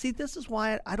 this is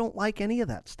why I don't like any of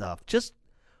that stuff. Just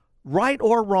right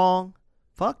or wrong,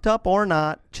 fucked up or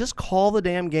not, just call the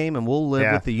damn game and we'll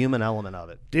live with the human element of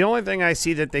it. The only thing I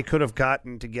see that they could have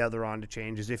gotten together on to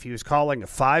change is if he was calling a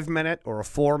 5-minute or a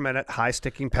 4-minute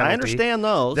high-sticking penalty. I understand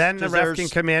those. Then the ref can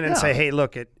come in and say, hey,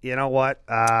 look, you know what?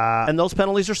 And those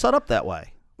penalties are set up that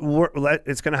way.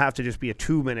 It's going to have to just be a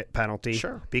 2-minute penalty.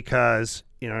 Sure. Because,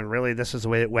 and really this is the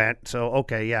way it went. So,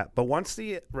 okay, yeah. But once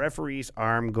the referee's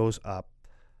arm goes up,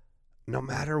 no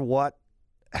matter what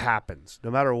happens,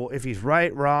 no matter if he's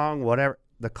right, wrong, whatever,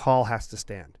 the call has to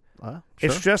stand. Sure.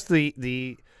 It's just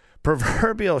the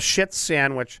proverbial shit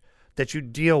sandwich that you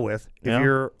deal with if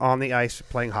you're on the ice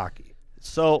playing hockey.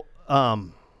 So,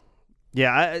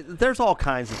 there's all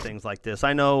kinds of things like this.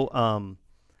 I know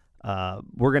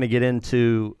we're going to get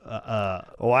into I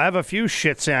have a few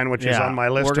shit sandwiches on my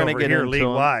list over here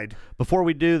league-wide. Before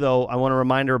we do, though, I want to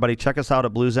remind everybody, check us out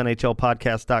at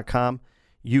bluesnhlpodcast.com.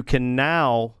 You can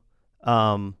now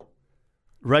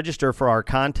register for our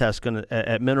contest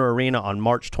at Minter Arena on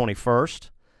March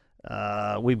 21st.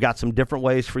 We've got some different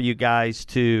ways for you guys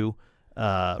to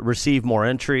receive more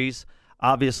entries.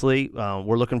 Obviously,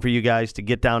 we're looking for you guys to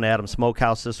get down to Adams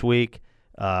Smokehouse this week,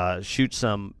 shoot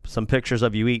some pictures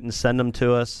of you eating, send them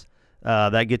to us.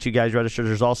 That gets you guys registered.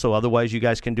 There's also other ways you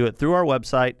guys can do it through our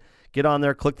website. Get on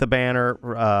there, click the banner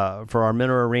for our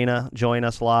Minter Arena, join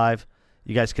us live.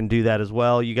 You guys can do that as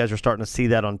well. You guys are starting to see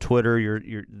that on Twitter.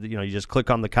 You just click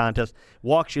on the contest.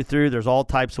 Walks you through. There's all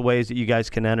types of ways that you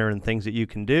guys can enter and things that you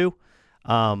can do.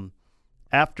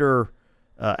 After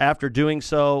doing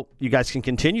so, you guys can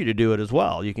continue to do it as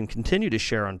well. You can continue to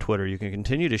share on Twitter. You can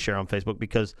continue to share on Facebook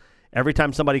because every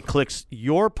time somebody clicks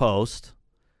your post,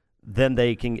 then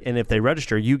they can, and if they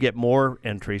register, you get more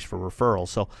entries for referrals.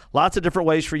 So lots of different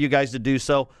ways for you guys to do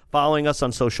so. Following us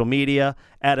on social media,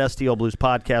 at STL Blues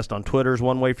Podcast on Twitter is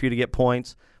one way for you to get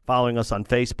points. Following us on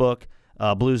Facebook,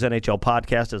 Blues NHL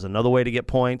Podcast is another way to get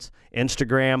points.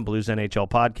 Instagram, Blues NHL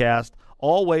Podcast.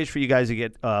 All ways for you guys to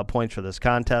get points for this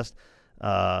contest.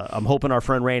 I'm hoping our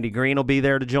friend Randy Green will be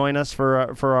there to join us for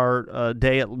our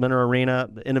day at Minter Arena.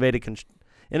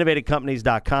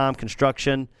 InnovateCompanies.com,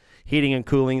 construction, heating and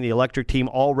cooling, the electric team,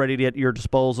 all ready at your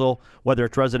disposal, whether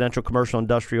it's residential, commercial,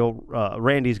 industrial.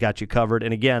 Randy's got you covered.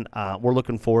 And again, we're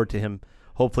looking forward to him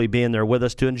hopefully being there with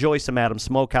us to enjoy some Adams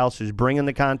Smokehouse, who's bringing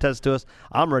the contest to us.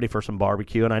 I'm ready for some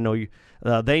barbecue, and I know you.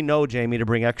 They know, Jamie, to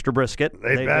bring extra brisket.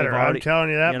 They better. I'm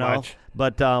telling you that much.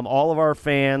 But all of our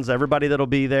fans, everybody that'll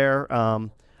be there,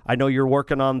 I know you're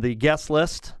working on the guest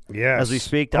list as we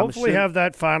speak. Hopefully have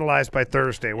that finalized by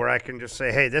Thursday where I can just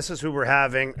say, hey, this is who we're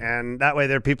having, and that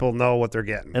way people know what they're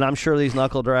getting. And I'm sure these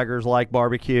knuckle draggers like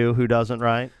barbecue. Who doesn't,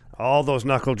 right? All those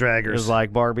knuckle draggers.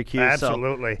 Like barbecue.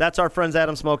 Absolutely. So that's our friends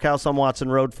Adam Smokehouse on Watson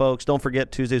Road, folks. Don't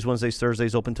forget, Tuesdays, Wednesdays,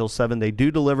 Thursdays open till 7. They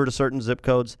do deliver to certain zip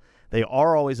codes. They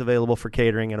are always available for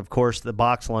catering. And, of course, the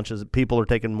box lunches, people are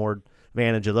taking more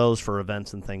advantage of those for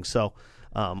events and things. So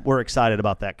we're excited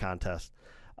about that contest.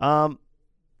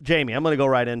 Jamie, I'm going to go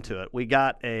right into it. We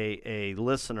got a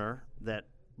listener that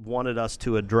wanted us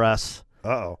to address,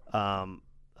 I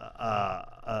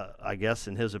guess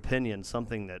in his opinion,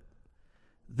 something that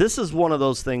this is one of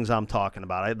those things I'm talking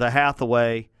about. The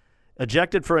Hathaway,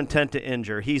 ejected for intent to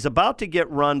injure. He's about to get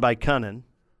run by Cunnin.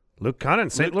 Luke Cunnin,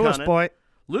 St. Louis boy.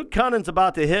 Luke Cunning's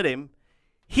about to hit him.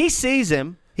 He sees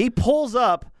him. He pulls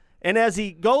up, and as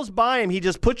he goes by him, he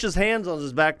just puts his hands on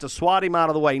his back to swat him out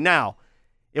of the way. Now,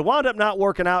 it wound up not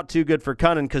working out too good for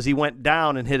Cunnin because he went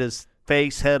down and hit his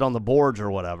head on the boards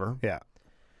or whatever. Yeah.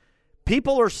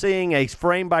 People are seeing a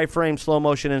frame-by-frame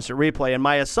slow-motion instant replay, and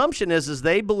my assumption is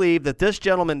they believe that this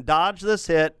gentleman dodged this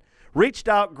hit, reached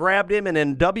out, grabbed him, and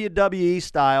in WWE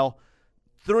style,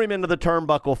 threw him into the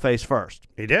turnbuckle face first.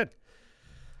 He did.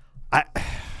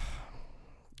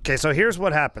 Okay, so here's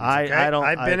what happens. Okay?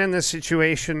 I've been in this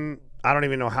situation, I don't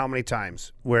even know how many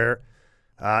times, where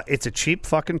it's a cheap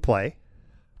fucking play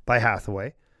by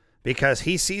Hathaway because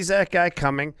he sees that guy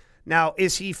coming. Now,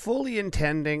 is he fully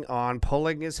intending on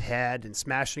pulling his head and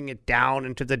smashing it down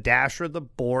into the dasher of the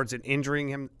boards and injuring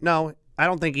him? No, I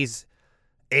don't think he's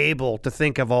able to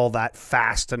think of all that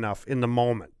fast enough in the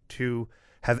moment to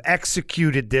have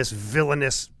executed this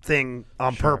villainous thing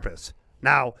on purpose.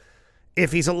 Now,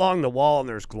 if he's along the wall and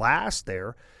there's glass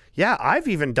there, yeah, I've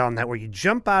even done that where you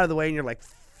jump out of the way and you're like,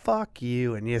 fuck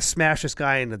you, and you smash this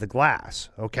guy into the glass,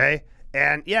 okay?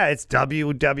 And, yeah, it's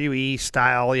WWE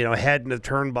style, head in the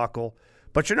turnbuckle,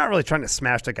 but you're not really trying to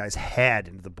smash the guy's head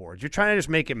into the boards. You're trying to just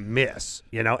make him miss,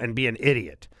 and be an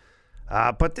idiot.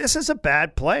 But this is a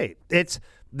bad play. This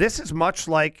is much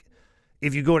like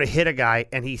if you go to hit a guy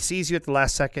and he sees you at the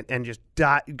last second and just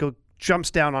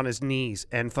jumps down on his knees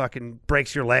and fucking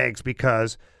breaks your legs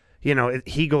because,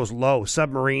 he goes low,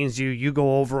 submarines you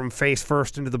go over him face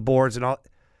first into the boards and all.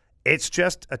 It's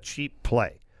just a cheap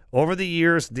play. Over the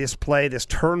years, this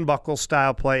turnbuckle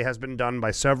style play has been done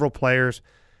by several players,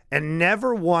 and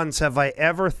never once have I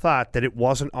ever thought that it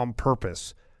wasn't on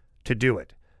purpose to do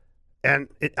it. And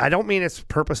I don't mean it's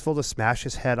purposeful to smash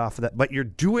his head off of that, but you're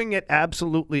doing it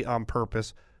absolutely on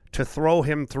purpose to throw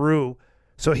him through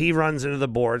so he runs into the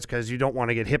boards because you don't want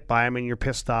to get hit by him and you're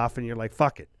pissed off and you're like,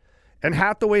 fuck it. And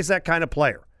Hathaway's that kind of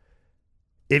player.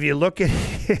 If you look at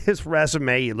his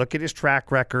resume, you look at his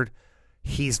track record,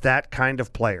 he's that kind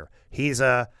of player. He's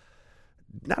I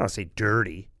don't want to say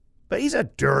dirty, but he's a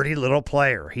dirty little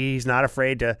player. He's not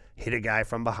afraid to hit a guy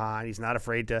from behind. He's not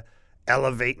afraid to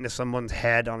elevate into someone's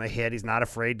head on a hit. He's not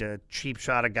afraid to cheap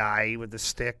shot a guy with a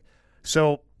stick.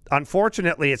 So,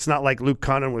 unfortunately, it's not like Luke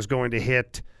Cunnin was going to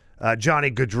hit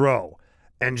Johnny Gaudreau,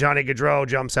 and Johnny Gaudreau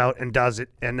jumps out and does it,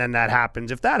 and then that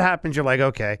happens. If that happens, you're like,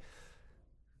 okay,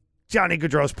 Johnny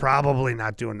Gaudreau's probably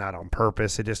not doing that on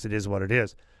purpose. It is what it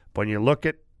is. But when you look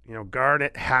at,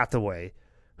 Garnet Hathaway,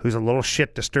 who's a little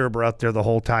shit disturber out there the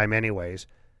whole time anyways,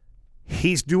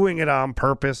 he's doing it on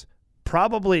purpose,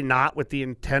 probably not with the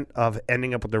intent of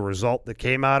ending up with the result that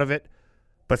came out of it,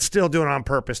 but still doing it on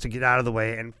purpose to get out of the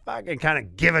way and fucking kind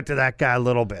of give it to that guy a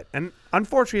little bit. And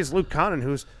unfortunately, it's Luke Cunnin,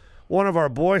 who's one of our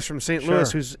boys from St. Louis,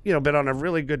 who's been on a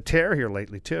really good tear here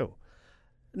lately too.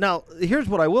 Now, here's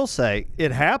what I will say.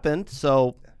 It happened,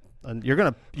 so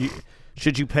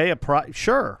should you pay a price?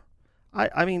 Sure.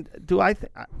 I mean,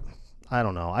 I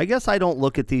don't know. I guess I don't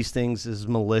look at these things as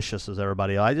malicious as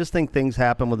everybody else. I just think things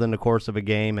happen within the course of a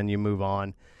game and you move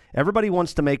on. Everybody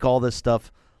wants to make all this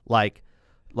stuff like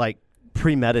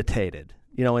premeditated,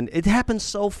 and it happens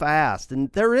so fast. And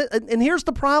and here's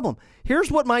the problem.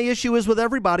 Here's what my issue is with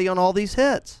everybody on all these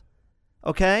hits.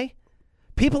 Okay?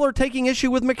 People are taking issue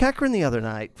with McEachran the other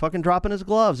night, fucking dropping his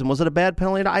gloves. And was it a bad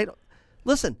penalty?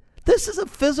 Listen, this is a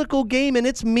physical game, and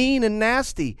it's mean and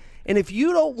nasty. And if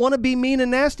you don't want to be mean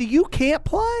and nasty, you can't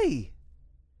play.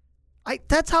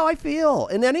 That's how I feel.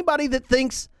 And anybody that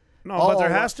thinks... No, but there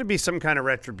has to be some kind of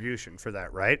retribution for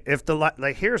that, right? If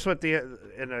here's what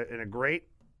in a great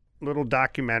little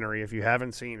documentary, if you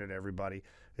haven't seen it, everybody,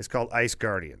 it's called Ice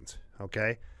Guardians,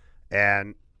 okay?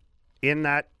 And in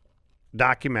that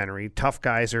documentary, tough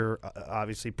guys are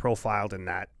obviously profiled in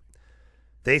that.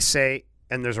 They say,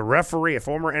 and there's a referee, a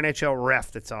former NHL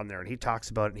ref that's on there, and he talks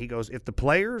about it, and he goes, if the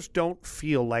players don't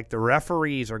feel like the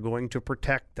referees are going to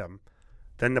protect them,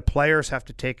 then the players have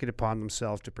to take it upon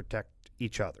themselves to protect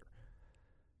each other.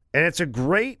 And it's a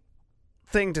great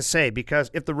thing to say, because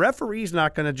if the referee's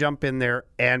not going to jump in there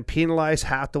and penalize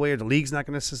Hathaway, or the league's not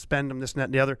going to suspend him, this and that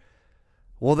and the other,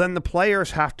 well, then the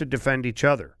players have to defend each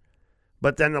other.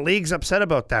 But then the league's upset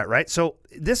about that, right? So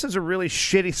this is a really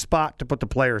shitty spot to put the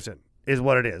players in, is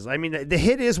what it is. I mean, the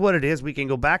hit is what it is. We can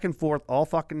go back and forth all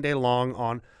fucking day long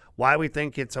on why we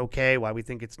think it's okay, why we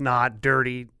think it's not,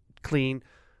 dirty, clean.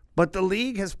 But the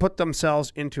league has put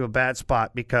themselves into a bad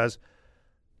spot because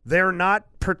they're not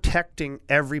protecting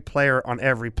every player on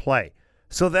every play.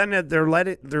 So then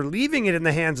they're leaving it in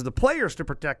the hands of the players to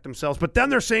protect themselves, but then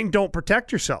they're saying don't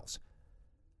protect yourselves.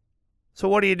 So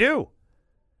what do?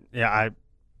 Yeah,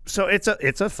 So it's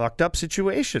a fucked up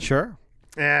situation. Sure.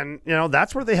 And,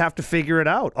 that's where they have to figure it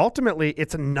out. Ultimately,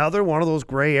 it's another one of those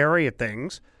gray area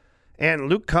things. And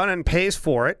Luke Cunnin pays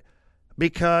for it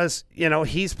because,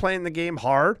 he's playing the game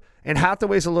hard. And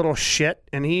Hathaway's a little shit.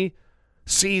 And he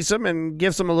sees him and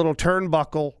gives him a little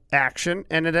turnbuckle action.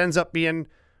 And it ends up being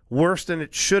worse than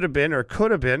it should have been or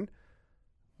could have been.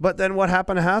 But then what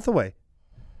happened to Hathaway?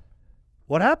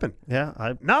 What happened?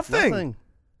 Yeah. Nothing.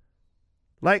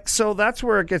 So that's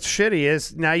where it gets shitty,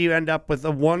 is now you end up with a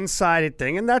one-sided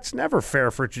thing, and that's never fair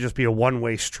for it to just be a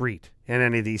one-way street in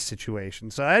any of these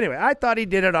situations. So anyway, I thought he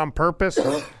did it on purpose.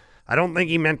 I don't think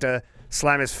he meant to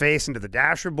slam his face into the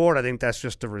dashboard. I think that's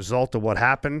just a result of what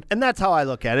happened. And that's how I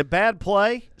look at it. Bad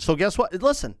play. So guess what?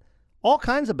 Listen, all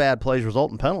kinds of bad plays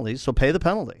result in penalties, so pay the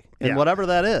penalty, and whatever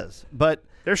that is. But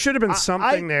there should have been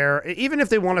something there. Even if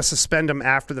they want to suspend him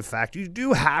after the fact, you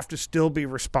do have to still be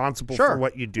responsible for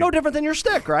what you do. No different than your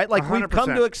stick, right? Like 100%. We've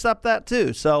come to accept that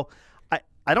too. So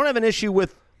I don't have an issue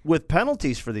with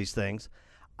penalties for these things.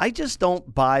 I just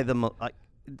don't buy them.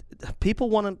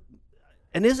 People want to,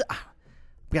 and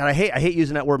God, I hate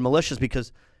using that word malicious,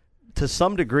 because to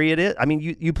some degree it is. I mean,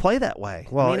 you play that way.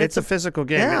 Well, it's a physical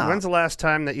game. Yeah. When's the last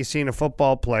time that you've seen a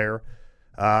football player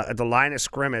at the line of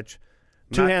scrimmage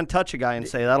two-hand touch a guy and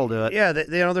say that'll do it? Yeah,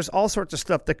 there's all sorts of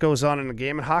stuff that goes on in the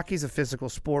game, and hockey's a physical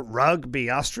sport.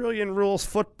 Rugby, Australian rules,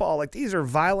 football, these are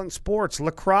violent sports.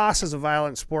 Lacrosse is a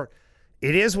violent sport.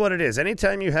 It is what it is.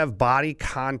 Anytime you have body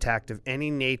contact of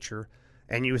any nature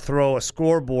and you throw a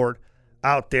scoreboard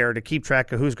out there to keep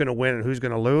track of who's going to win and who's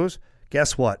going to lose,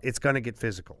 guess what? It's going to get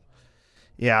physical.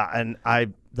 Yeah, and I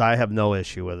have no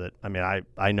issue with it. I mean,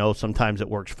 I know sometimes it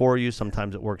works for you,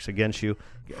 sometimes it works against you.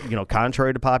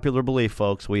 Contrary to popular belief,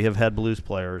 folks, we have had Blues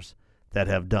players that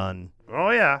have done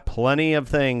plenty of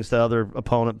things to other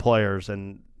opponent players,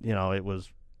 and it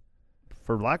was,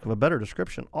 for lack of a better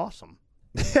description, awesome.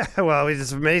 Yeah, well,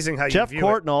 it's amazing how Jeff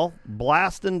Courtnall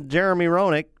blasting Jeremy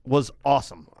Roenick was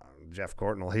awesome. Jeff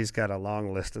Courtnall, he's got a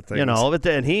long list of things.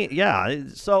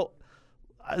 And so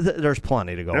there's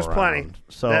plenty to go around. There's plenty.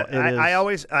 So I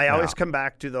always come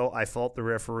back to, though, I fault the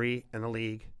referee and the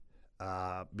league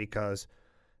because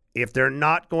if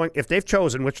they've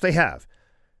chosen, which they have,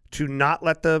 to not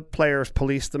let the players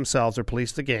police themselves or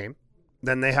police the game,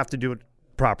 then they have to do it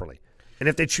properly. And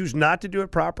if they choose not to do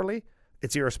it properly,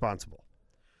 it's irresponsible.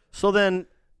 So let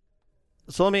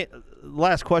me,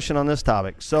 last question on this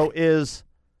topic. So is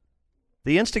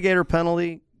the instigator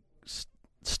penalty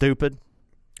stupid?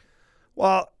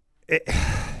 Well, it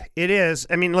is.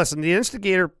 I mean, listen, the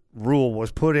instigator rule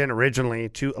was put in originally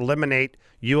to eliminate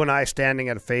you and I standing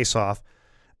at a face-off,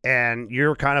 and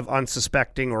you're kind of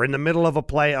unsuspecting or in the middle of a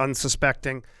play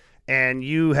unsuspecting, and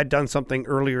you had done something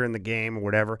earlier in the game or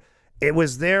whatever. It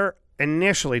was there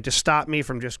initially to stop me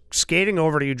from just skating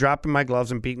over to you, dropping my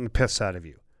gloves, and beating the piss out of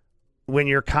you when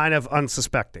you're kind of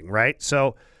unsuspecting, right?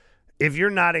 So if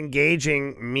you're not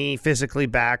engaging me physically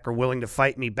back or willing to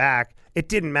fight me back, it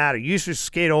didn't matter. You used to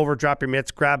skate over, drop your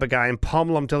mitts, grab a guy, and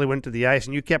pummel him until he went to the ice,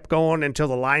 and you kept going until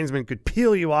the linesman could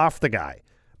peel you off the guy.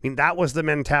 I mean, that was the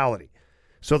mentality.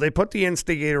 So they put the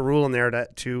instigator rule in there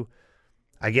to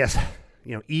I guess,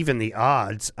 even the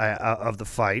odds of the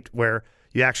fight, where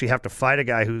you actually have to fight a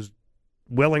guy who's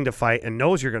willing to fight and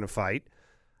knows you're going to fight,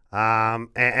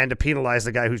 and to penalize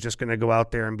the guy who's just going to go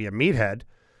out there and be a meathead.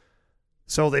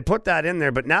 So they put that in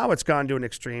there, but now it's gone to an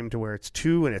extreme to where it's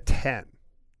 2 and a 10.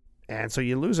 And so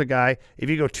you lose a guy. If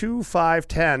you go 2, 5,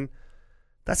 10,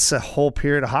 that's a whole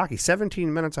period of hockey.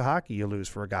 17 minutes of hockey you lose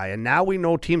for a guy. And now we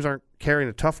know teams aren't carrying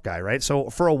a tough guy, right? So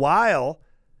for a while,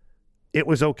 it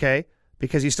was okay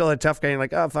because you still had a tough guy. And you're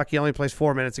like, oh, fuck, he only plays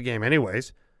 4 minutes a game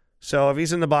anyways. So if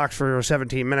he's in the box for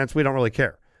 17 minutes, we don't really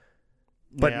care.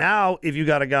 But now, if you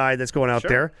got a guy that's going out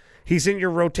there, he's in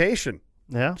your rotation.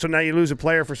 Yeah. So now you lose a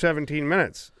player for 17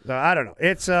 minutes. So I don't know.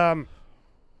 It's the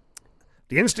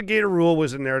instigator rule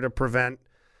was in there to prevent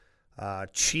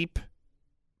cheap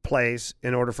plays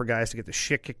in order for guys to get the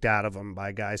shit kicked out of them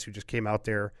by guys who just came out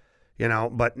there,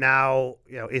 But now,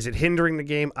 is it hindering the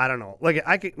game? I don't know.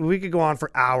 We could go on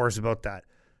for hours about that.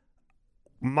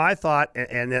 My thought,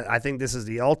 and I think this is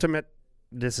the ultimate,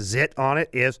 this is it on it,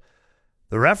 is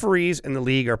the referees in the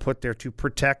league are put there to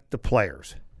protect the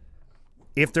players.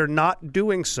 If they're not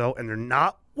doing so and they're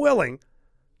not willing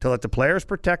to let the players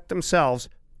protect themselves,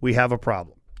 we have a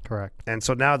problem. Correct. And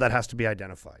so now that has to be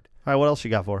identified. All right, what else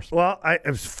you got for us? Well,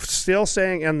 I'm still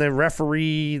saying in the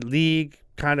referee league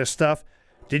kind of stuff,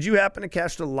 did you happen to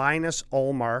catch the Linus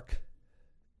Ullmark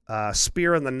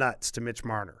spear in the nuts to Mitch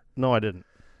Marner? No, I didn't.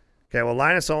 Okay, well,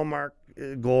 Linus Ullmark,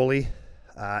 goalie,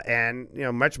 and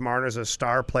Mitch Marner's a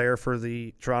star player for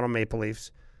the Toronto Maple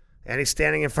Leafs, and he's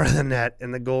standing in front of the net,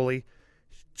 and the goalie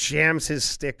jams his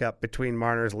stick up between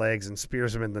Marner's legs and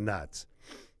spears him in the nuts,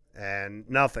 and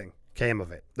nothing came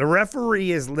of it. The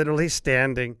referee is literally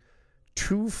standing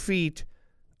 2 feet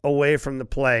away from the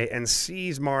play and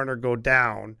sees Marner go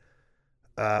down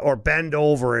or bend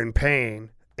over in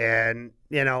pain, and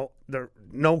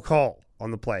no call on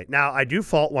the play. Now, I do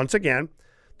fault, once again,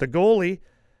 the goalie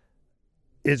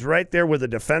is right there with the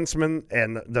defenseman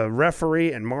and the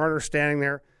referee and Marner standing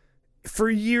there.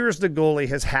 For years, the goalie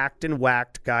has hacked and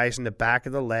whacked guys in the back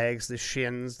of the legs, the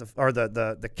shins,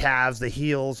 the calves, the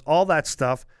heels, all that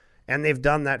stuff, and they've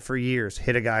done that for years,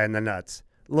 hit a guy in the nuts.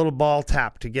 A little ball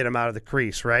tap to get him out of the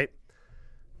crease, right?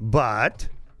 But,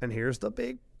 and here's the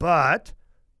big but,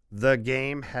 the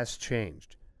game has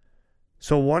changed.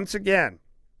 So once again,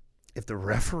 if the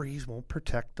referees won't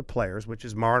protect the players, which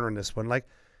is Marner in this one,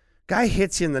 guy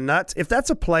hits you in the nuts. If that's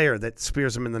a player that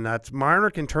spears him in the nuts, Marner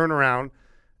can turn around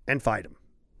and fight him,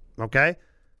 okay?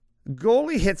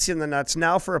 Goalie hits you in the nuts.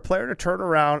 Now for a player to turn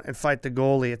around and fight the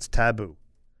goalie, it's taboo,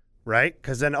 right?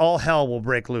 Because then all hell will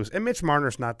break loose. And Mitch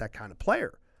Marner's not that kind of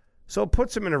player. So it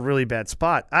puts him in a really bad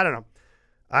spot. I don't know.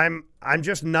 I'm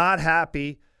just not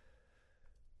happy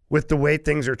with the way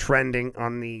things are trending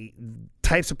on the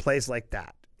types of plays like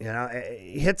that.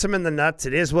 It hits him in the nuts.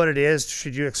 It is what it is.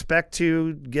 Should you expect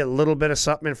to get a little bit of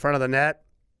something in front of the net?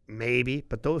 Maybe,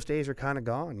 but those days are kind of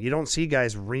gone. You don't see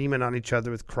guys reaming on each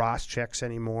other with cross checks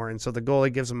anymore, and so the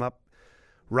goalie gives him up,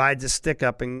 rides his stick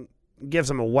up, and gives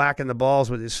him a whack in the balls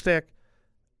with his stick.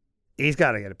 He's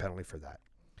got to get a penalty for that.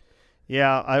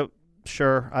 Yeah,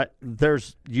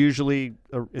 there's usually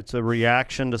it's a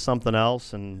reaction to something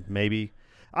else, and maybe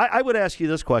I would ask you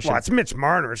this question. Well, it's Mitch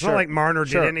Marner. It's not like Marner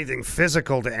did anything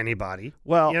physical to anybody.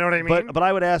 Well, you know what I mean? But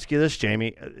I would ask you this,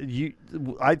 Jamie.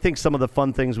 I think some of the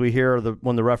fun things we hear are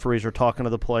when the referees are talking to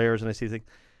the players and I see things.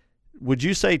 Would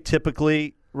you say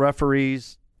typically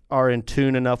referees are in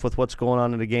tune enough with what's going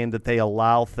on in the game that they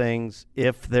allow things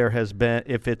if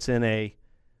it's in a,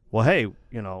 well, hey,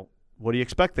 what do you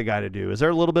expect the guy to do? Is there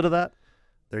a little bit of that?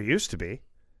 There used to be.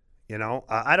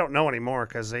 I don't know anymore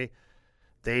because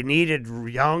they needed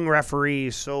young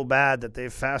referees so bad that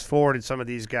they've fast-forwarded some of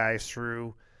these guys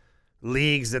through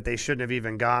leagues that they shouldn't have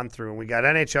even gone through. And we got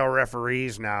NHL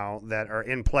referees now that are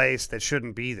in place that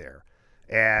shouldn't be there.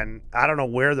 And I don't know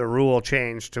where the rule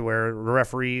changed to where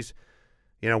referees,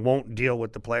 won't deal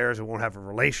with the players and won't have a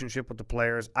relationship with the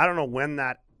players. I don't know when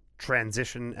that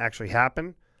transition actually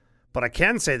happened. But I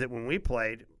can say that when we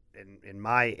played in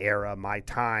my era, my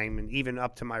time, and even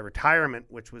up to my retirement,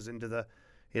 which was into the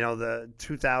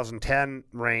 2010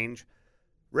 range,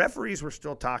 referees were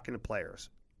still talking to players.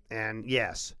 And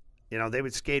yes, they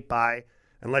would skate by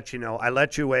and let you know, I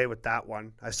let you away with that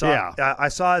one. I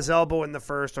saw his elbow in the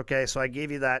first. Okay, so I gave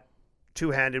you that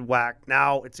two-handed whack.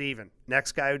 Now it's even.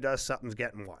 Next guy who does something's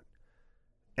getting one.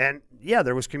 And yeah,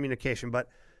 there was communication, but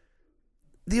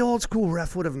the old school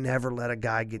ref would have never let a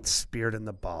guy get speared in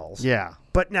the balls. Yeah.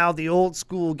 But now the old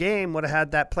school game would have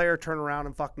had that player turn around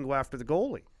and fucking go after the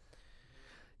goalie.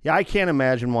 Yeah, I can't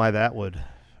imagine why that would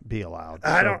be allowed.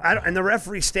 I don't. And the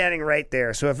referee's standing right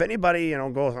there. So if anybody,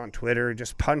 goes on Twitter,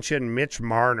 just punch in Mitch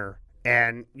Marner,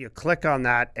 and you click on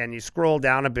that, and you scroll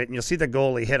down a bit, and you'll see the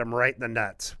goalie hit him right in the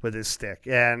nuts with his stick.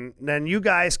 And then you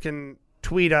guys can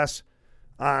tweet us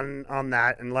on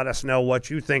that and let us know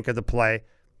what you think of the play.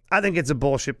 I think it's a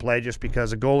bullshit play just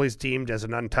because a goalie's deemed as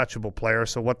an untouchable player.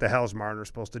 So what the hell is Marner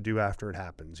supposed to do after it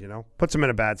happens? Puts him in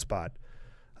a bad spot.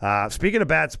 Speaking of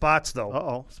bad spots,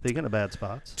 though. Speaking of bad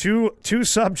spots. Two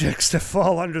subjects that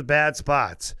fall under bad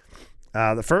spots.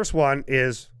 The first one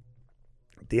is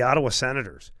the Ottawa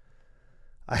Senators.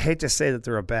 I hate to say that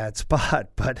they're a bad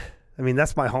spot, but,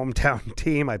 that's my hometown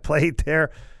team. I played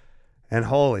there, and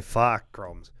holy fuck,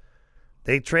 Chromes.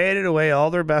 They traded away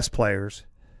all their best players.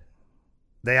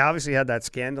 They obviously had that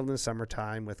scandal in the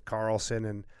summertime with Carlson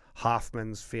and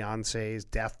Hoffman's fiancés,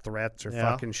 death threats or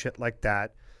fucking shit like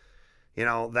that. You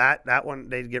know, that one,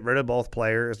 they'd get rid of both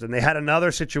players. And they had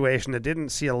another situation that didn't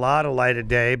see a lot of light of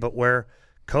day, but where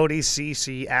Cody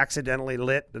Ceci accidentally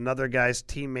lit another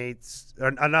teammate's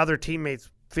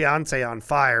fiance on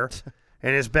fire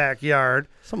in his backyard.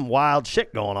 Some wild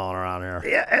shit going on around here.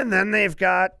 Yeah, and then they've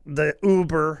got the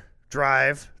Uber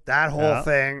drive, that whole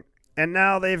thing. And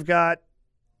now they've got,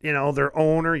 you know, their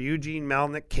owner, Eugene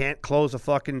Melnick, can't close a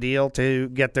fucking deal to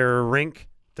get their rink,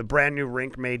 the brand new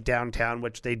rink made downtown,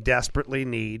 which they desperately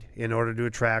need in order to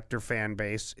attract their fan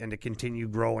base and to continue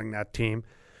growing that team.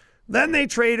 Then they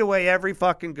trade away every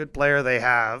fucking good player they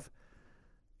have.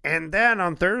 And then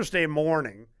on Thursday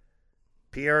morning,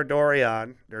 Pierre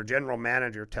Dorion, their general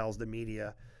manager, tells the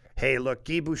media, hey, look,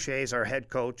 Guy Boucher's our head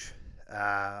coach.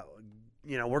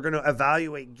 You know, we're going to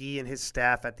evaluate Guy and his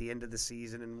staff at the end of the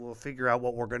season, and we'll figure out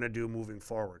what we're going to do moving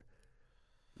forward.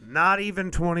 Not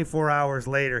even 24 hours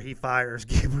later, he fires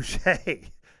Guy Boucher.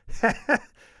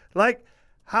 Like,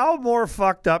 how more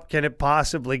fucked up can it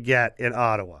possibly get in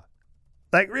Ottawa?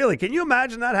 Like, really, can you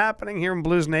imagine that happening here in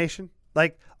Blues Nation?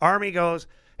 Like, Army goes,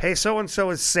 hey,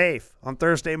 so-and-so is safe on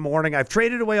Thursday morning. I've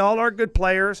traded away all our good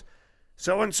players.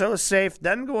 So-and-so is safe.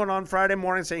 Then going on Friday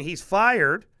morning saying he's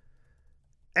fired,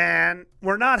 and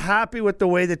we're not happy with the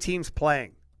way the team's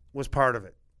playing was part of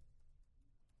it.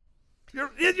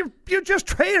 You just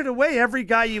traded away every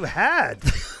guy you had.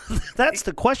 That's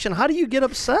the question. How do you get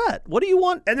upset? What do you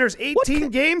want? And there's 18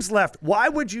 games left. Why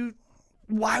would you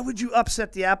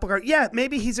upset the apple cart? Yeah,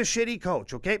 maybe he's a shitty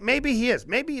coach, okay? Maybe he is.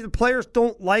 Maybe the players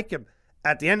don't like him.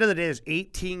 At the end of the day, there's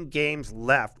 18 games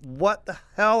left. What the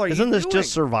hell are you doing? Isn't this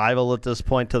just survival at this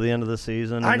point till the end of the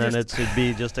season? And then it should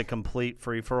be just a complete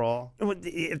free-for-all?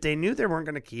 If they knew they weren't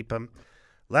going to keep him,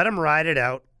 let him ride it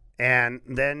out. And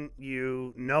then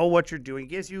you know what you're doing. It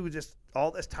gives you just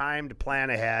all this time to plan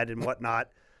ahead and whatnot.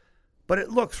 But it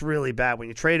looks really bad when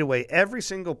you trade away every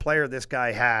single player this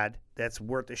guy had that's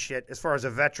worth a shit as far as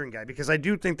a veteran guy. Because I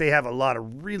do think they have a lot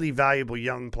of really valuable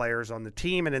young players on the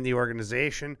team and in the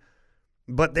organization.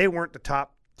 But they weren't the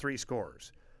top 3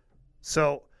 scorers.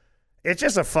 So it's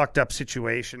just a fucked up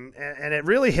situation. And it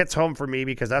really hits home for me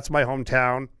because that's my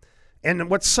hometown.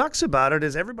 And what sucks about it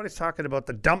is everybody's talking about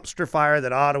the dumpster fire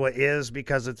that Ottawa is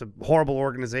because it's a horrible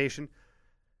organization.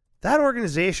 That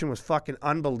organization was fucking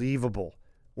unbelievable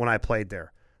when I played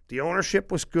there. The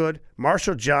ownership was good.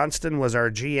 Marshall Johnston was our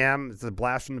GM. It's a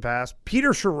blast from the past.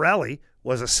 Peter Chiarelli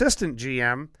was assistant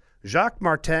GM. Jacques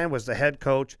Martin was the head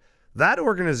coach. That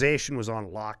organization was on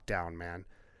lockdown, man.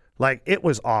 Like, it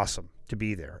was awesome to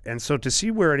be there. And so to see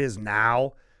where it is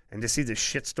now and to see the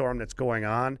shitstorm that's going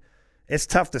on, it's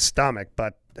tough to stomach,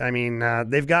 but, I mean,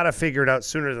 they've got to figure it out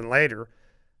sooner than later.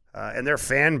 And their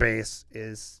fan base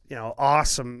is, you know,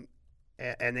 awesome,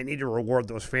 and they need to reward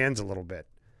those fans a little bit.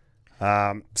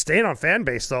 Staying on fan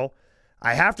base, though,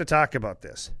 I have to talk about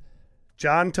this.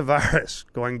 John Tavares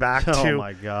going back to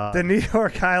the New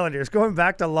York Islanders, going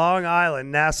back to Long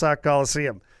Island, Nassau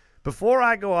Coliseum. Before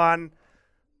I go on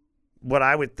what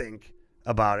I would think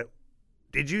about it,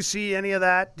 did you see any of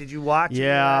that? Did you watch?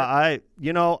 Yeah,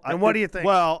 And what do you think?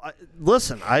 Well,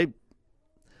 listen, I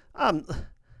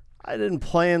didn't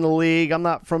play in the league. I'm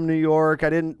not from New York. I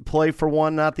didn't play for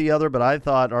one, not the other. But I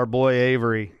thought our boy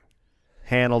Avery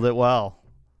handled it well.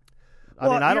 I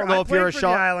mean, I don't know if you're a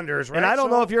Sean Islanders, right? And I don't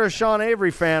know if you're a Sean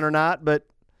Avery fan or not. But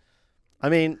I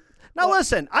mean,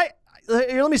 listen.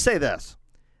 Let me say this.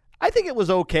 I think it was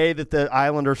okay that the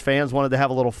Islanders fans wanted to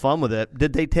have a little fun with it.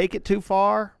 Did they take it too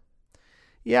far?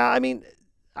 Yeah, I mean,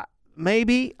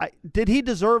 maybe. Did he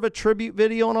deserve a tribute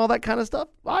video and all that kind of stuff?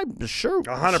 I'm sure.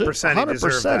 100% he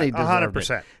deserved that.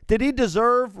 100%. Did he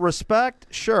deserve respect?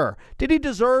 Sure. Did he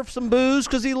deserve some booze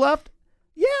because he left?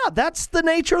 Yeah, that's the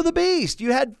nature of the beast.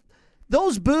 You had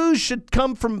those boos should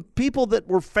come from people that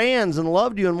were fans and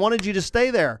loved you and wanted you to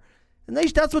stay there. And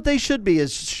that's what they should be,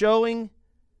 is showing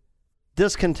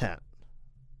discontent.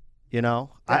 You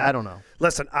know? I don't know.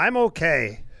 Listen, I'm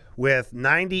okay with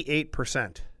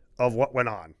 98% of what went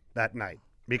on that night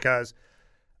because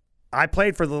I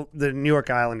played for the New York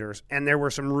Islanders, and there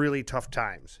were some really tough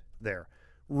times there.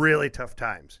 Really tough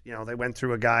times. You know, they went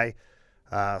through a guy,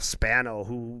 Spano,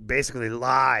 who basically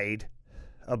lied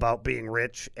about being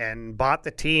rich and bought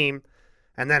the team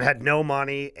and then had no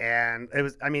money, and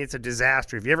it's a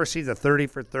disaster. If you ever see the 30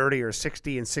 for 30 or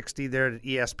 60 and 60 there at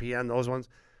ESPN, those ones,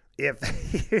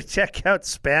 if you check out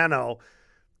Spano,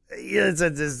 it's a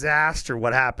disaster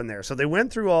what happened there. So they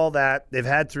went through all that. They've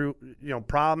had through,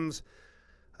 problems,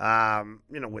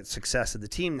 with success of the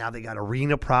team. Now they got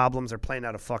arena problems. They're playing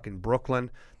out of fucking Brooklyn.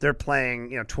 They're playing,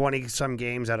 20-some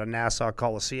games out of Nassau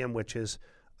Coliseum, which is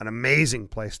an amazing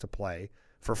place to play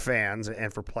for fans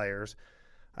and for players.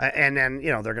 And then,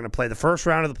 they're going to play the first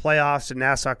round of the playoffs in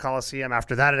Nassau Coliseum.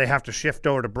 After that, they have to shift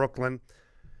over to Brooklyn.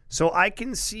 So I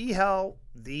can see how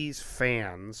these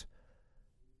fans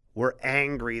were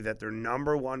angry that their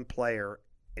number one player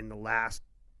in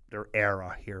their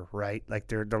era here, right? Like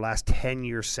their last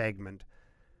 10-year segment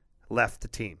left the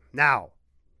team. Now,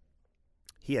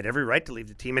 he had every right to leave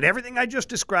the team. And everything I just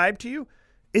described to you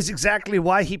is exactly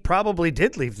why he probably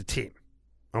did leave the team.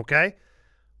 Okay?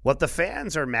 What the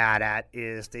fans are mad at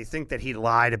is they think that he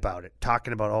lied about it,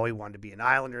 talking about, he wanted to be an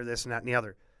Islander, this and that and the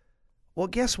other. Well,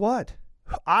 guess what?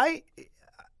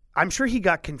 I'm sure he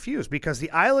got confused because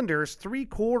the Islanders,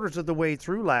 3/4 of the way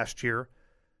through last year,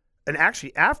 and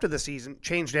actually after the season,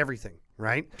 changed everything,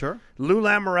 right? Sure. Lou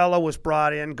Lamoriello was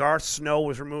brought in. Garth Snow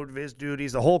was removed of his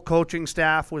duties. The whole coaching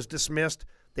staff was dismissed.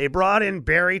 They brought in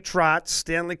Barry Trotz,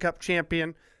 Stanley Cup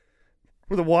champion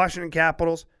for the Washington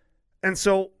Capitals. And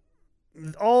so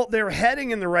they're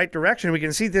heading in the right direction. We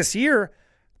can see this year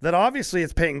that obviously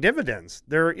it's paying dividends.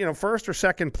 They're, first or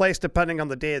second place depending on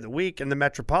the day of the week in the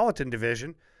Metropolitan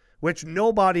Division, which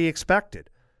nobody expected.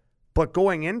 But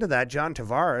going into that, John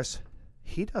Tavares,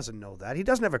 he doesn't know that. He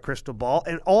doesn't have a crystal ball.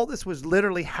 And all this was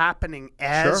literally happening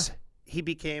as he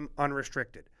became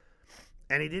unrestricted.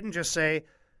 And he didn't just say,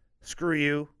 screw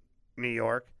you, New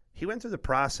York. He went through the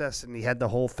process, and he had the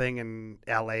whole thing in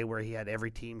L.A. where he had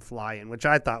every team fly in, which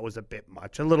I thought was a bit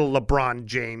much, a little LeBron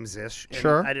James-ish.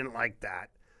 Sure. I didn't like that.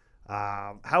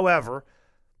 However,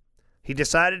 he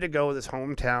decided to go with his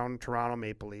hometown Toronto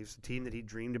Maple Leafs, the team that he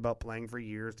dreamed about playing for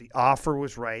years. The offer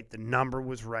was right. The number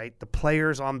was right. The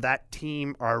players on that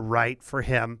team are right for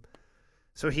him.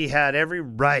 So he had every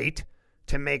right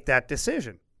to make that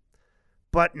decision.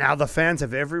 But now the fans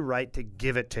have every right to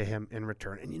give it to him in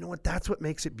return. And you know what? That's what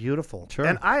makes it beautiful. Sure.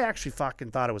 And I actually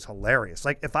fucking thought it was hilarious.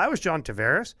 Like, if I was John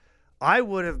Tavares, I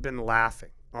would have been laughing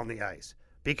on the ice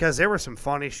because there was some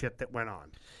funny shit that went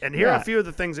on. And here are a few of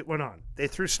the things that went on. They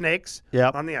threw snakes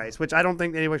on the ice, which I don't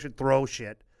think anybody should throw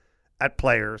shit at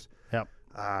players. Yep.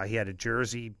 He had a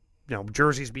jersey,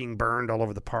 jerseys being burned all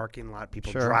over the parking lot,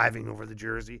 people driving over the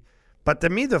jersey. But to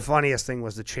me, the funniest thing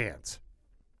was the chants.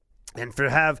 And to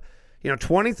have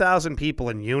 20,000 people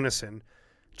in unison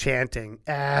chanting,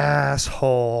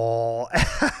 asshole,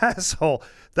 asshole.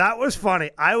 That was funny.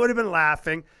 I would have been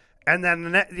laughing. And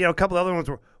then, a couple other ones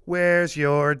were, where's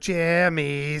your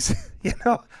jammies?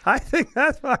 I think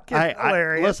that's fucking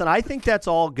hilarious. Listen, I think that's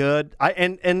all good.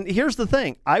 And here's the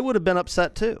thing. I would have been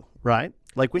upset too, right?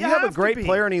 Like when you have a great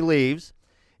player and he leaves,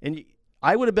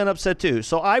 I would have been upset too.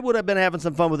 So I would have been having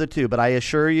some fun with it too. But I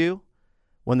assure you,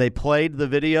 when they played the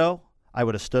video, I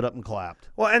would have stood up and clapped.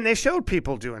 Well, and they showed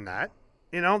people doing that.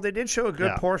 They did show a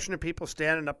good portion of people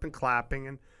standing up and clapping.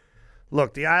 And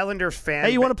look, the Islanders fans.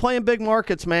 Hey, you want to play in big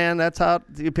markets, man. That's how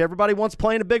everybody wants to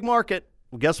play in a big market.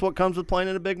 Well, guess what comes with playing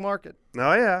in a big market?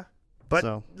 Oh, yeah.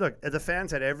 But look, the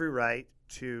fans had every right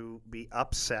to be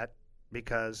upset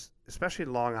because, especially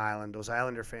Long Island, those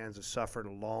Islander fans have suffered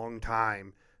a long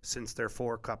time since their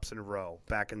 4 cups in a row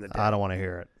back in the day. I don't want to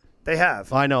hear it. They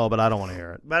have. I know, but I don't want to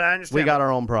hear it. But I understand. We got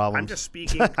our own problems. I'm just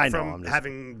speaking from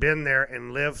having been there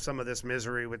and lived some of this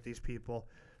misery with these people.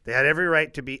 They had every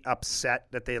right to be upset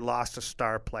that they lost a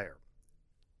star player.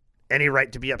 Any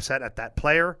right to be upset at that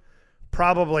player?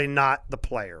 Probably not the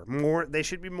player. They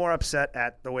should be more upset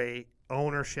at the way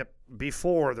ownership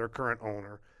before their current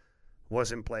owner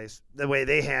was in place, the way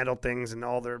they handled things and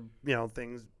all their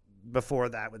things before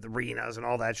that with arenas and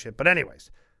all that shit. But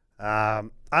anyways.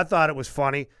 I thought it was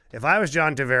funny. If I was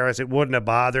John Tavares, it wouldn't have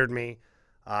bothered me.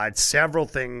 I had several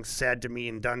things said to me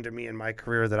and done to me in my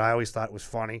career that I always thought was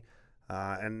funny.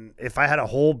 And if I had a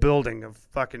whole building of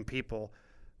fucking people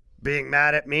being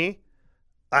mad at me,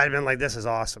 I'd have been like, this is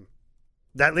awesome.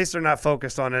 At least they're not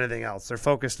focused on anything else. They're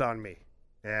focused on me.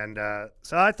 And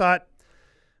so I thought,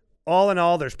 all in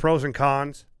all, there's pros and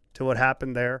cons to what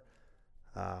happened there.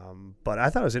 But I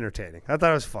thought it was entertaining. I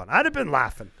thought it was fun. I'd have been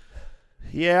laughing.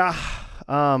 Yeah,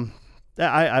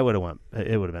 I would have went.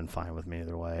 It would have been fine with me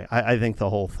either way. I think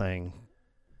the whole thing,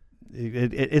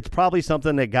 it's probably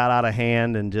something that got out of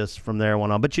hand and just from there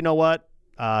went on. But you know what?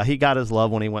 He got his love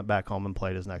when he went back home and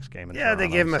played his next game in Toronto. They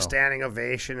gave him a standing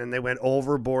ovation, and they went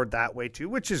overboard that way too,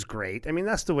 which is great. I mean,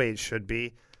 that's the way it should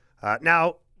be.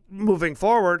 Now, moving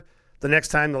forward, the next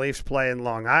time the Leafs play in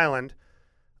Long Island,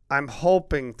 I'm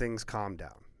hoping things calm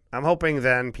down. I'm hoping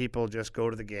then people just go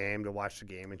to the game to watch the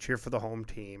game and cheer for the home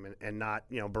team and not,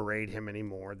 berate him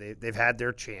anymore. They've had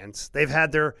their chance. They've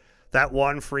had that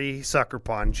one free sucker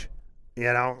punch,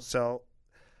 So,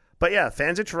 but yeah,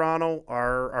 fans of Toronto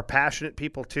are passionate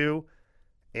people too.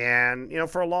 And,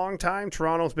 for a long time,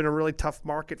 Toronto's been a really tough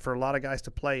market for a lot of guys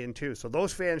to play in too. So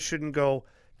those fans shouldn't go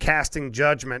casting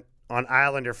judgment on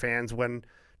Islander fans when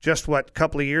just a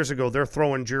couple of years ago they're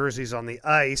throwing jerseys on the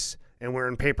ice and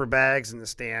wearing paper bags in the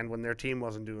stand when their team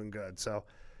wasn't doing good. So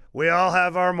we all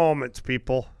have our moments,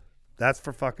 people. That's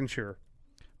for fucking sure.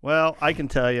 Well, I can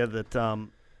tell you that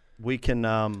we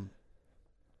can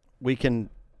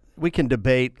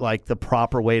debate like the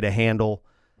proper way to handle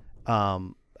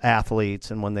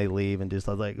athletes and when they leave and just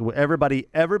like everybody,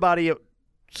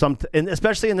 and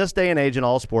especially in this day and age in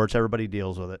all sports, everybody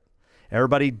deals with it.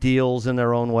 Everybody deals in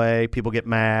their own way. People get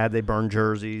mad. They burn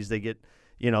jerseys. They get,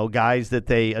 guys that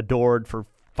they adored for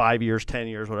 5 years, 10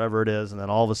 years, whatever it is, and then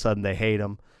all of a sudden they hate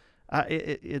them.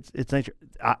 It's nature.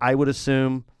 I would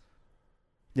assume,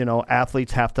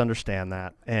 athletes have to understand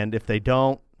that, and if they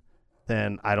don't,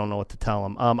 then I don't know what to tell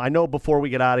them. I know before we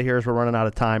get out of here, as we're running out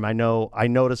of time, I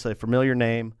noticed a familiar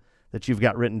name that you've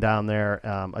got written down there,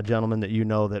 a gentleman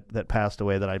that that passed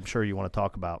away that I'm sure you want to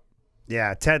talk about.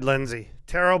 Yeah, Ted Lindsay.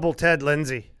 Terrible Ted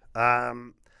Lindsay.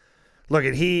 Look,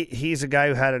 he's a guy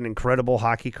who had an incredible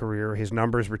hockey career. His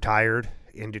numbers retired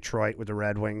in Detroit with the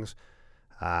Red Wings.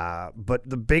 But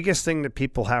the biggest thing that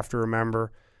people have to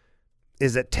remember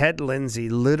is that Ted Lindsay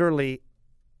literally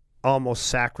almost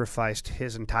sacrificed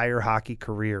his entire hockey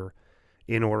career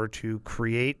in order to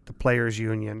create the Players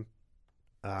Union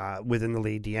within the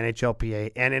league, the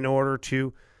NHLPA, and in order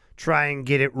to try and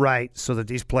get it right so that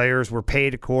these players were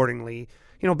paid accordingly.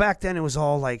 Back then it was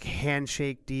all like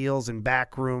handshake deals and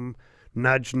backroom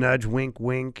nudge, nudge, wink,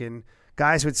 wink, and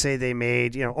guys would say they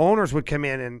made, owners would come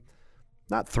in and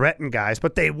not threaten guys,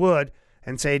 but they would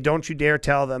and say, don't you dare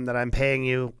tell them that I'm paying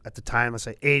you, at the time, let's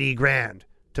say $80,000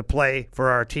 to play for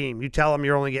our team. You tell them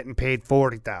you're only getting paid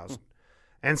 $40,000.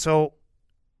 And so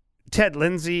Ted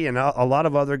Lindsay and a lot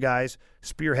of other guys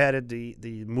spearheaded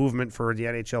the movement for the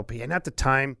NHLPA. And at the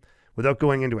time, without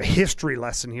going into a history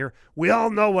lesson here, we all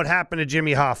know what happened to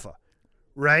Jimmy Hoffa,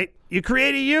 right? You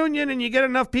create a union and you get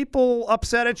enough people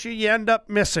upset at you, you end up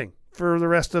missing for the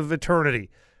rest of eternity.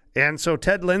 And so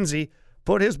Ted Lindsay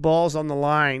put his balls on the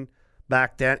line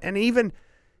back then. And even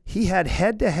he had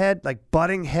head-to-head, like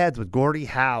butting heads with Gordie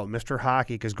Howe, Mr.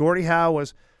 Hockey, because Gordie Howe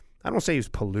was, I don't say he was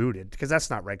polluted, because that's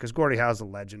not right, because Gordie Howe's a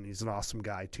legend. He's an awesome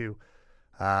guy, too.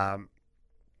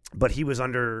 But he was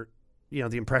under,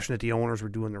 the impression that the owners were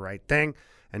doing the right thing,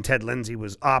 and Ted Lindsay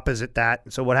was opposite that.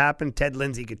 And so what happened? Ted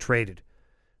Lindsay got traded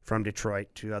from Detroit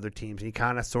to other teams. And he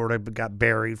kind of sort of got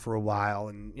buried for a while,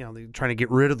 and, they were trying to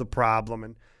get rid of the problem.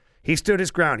 And he stood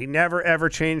his ground. He never, ever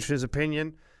changed his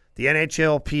opinion. The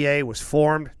NHLPA was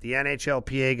formed. The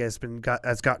NHLPA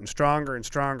has gotten stronger and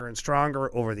stronger and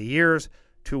stronger over the years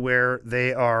to where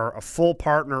they are a full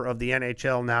partner of the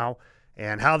NHL now.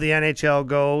 And how the NHL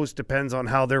goes depends on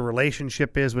how their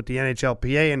relationship is with the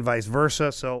NHLPA and vice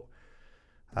versa. So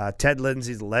Ted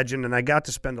Lindsay's a legend, and I got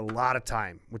to spend a lot of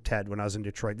time with Ted when I was in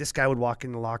Detroit. This guy would walk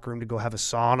in the locker room to go have a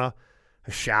sauna,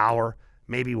 a shower,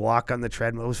 maybe walk on the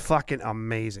treadmill. It was fucking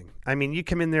amazing. I mean, you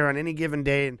come in there on any given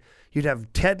day, and you'd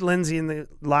have Ted Lindsay in the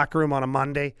locker room on a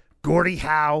Monday, Gordie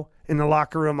Howe in the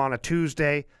locker room on a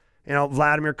Tuesday,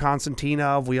 Vladimir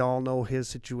Konstantinov, we all know his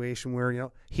situation where,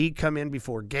 he'd come in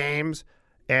before games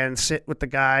and sit with the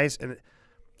guys, and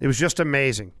it was just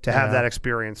amazing to have that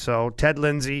experience. So Ted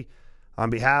Lindsay, on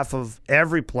behalf of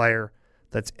every player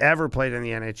that's ever played in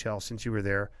the NHL since you were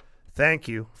there, thank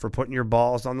you for putting your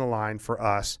balls on the line for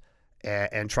us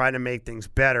and trying to make things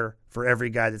better for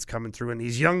every guy that's coming through. And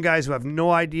these young guys who have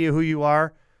no idea who you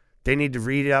are, they need to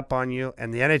read up on you.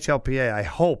 And the NHLPA, I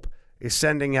hope, is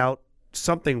sending out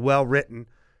something well-written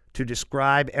to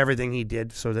describe everything he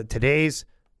did so that today's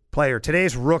player,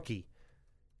 today's rookie,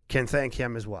 can thank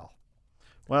him as well.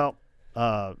 Well,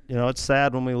 it's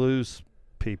sad when we lose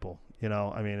people.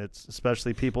 It's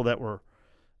especially people that were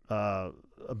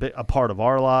a part of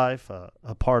our life,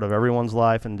 a part of everyone's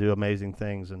life, and do amazing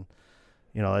things. And,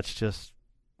 that's just,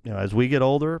 as we get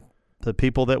older, the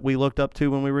people that we looked up to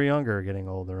when we were younger are getting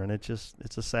older. And it's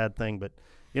a sad thing. But,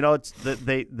 it's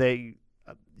that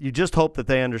you just hope that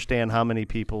they understand how many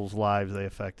people's lives they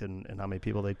affected and how many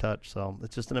people they touched. So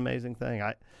it's just an amazing thing.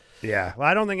 Well,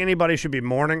 I don't think anybody should be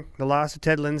mourning the loss of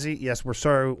Ted Lindsay. Yes, we're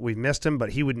sorry we missed him,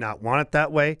 but he would not want it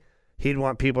that way. He'd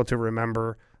want people to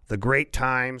remember the great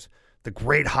times, the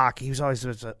great hockey. He was always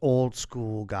an old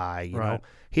school guy, you know.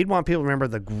 He'd want people to remember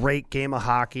the great game of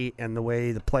hockey and the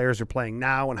way the players are playing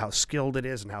now and how skilled it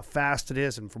is and how fast it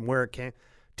is and from where it came.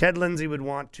 Ted Lindsay would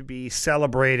want to be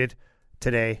celebrated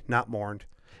today, not mourned.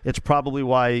 It's probably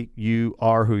why you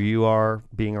are who you are,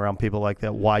 being around people like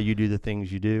that, why you do the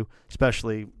things you do,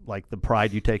 especially like the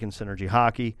pride you take in Synergy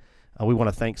Hockey. We want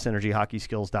to thank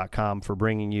SynergyHockeySkills.com for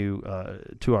bringing you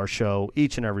to our show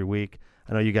each and every week.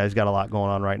 I know you guys got a lot going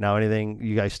on right now. Anything,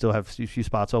 you guys still have a few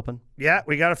spots open? Yeah,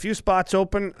 we got a few spots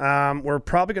open. We're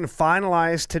probably going to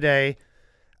finalize today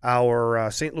our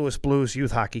St. Louis Blues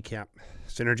youth hockey camp.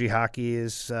 Synergy Hockey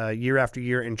is year after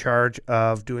year in charge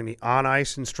of doing the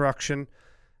on-ice instruction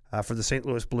for the St.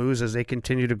 Louis Blues as they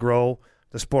continue to grow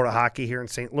the sport of hockey here in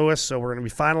St. Louis. So we're going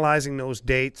to be finalizing those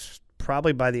dates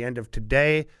probably by the end of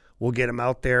today. We'll get them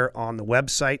out there on the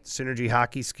website,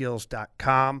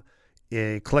 synergyhockeyskills.com.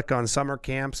 You click on summer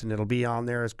camps, and it'll be on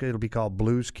there. It'll be called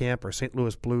Blues Camp or St.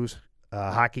 Louis Blues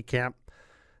Hockey Camp.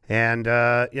 And,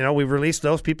 we've released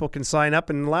those. People can sign up.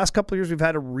 And in the last couple of years, we've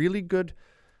had a really good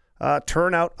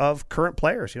turnout of current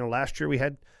players. Last year we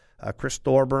had Chris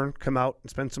Thorburn come out and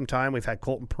spend some time. We've had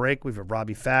Colton Parake. We've had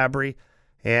Robbie Fabry.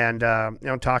 And,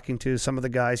 talking to some of the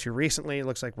guys here recently, it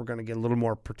looks like we're going to get a little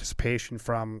more participation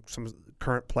from some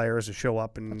current players to show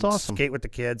up and skate with the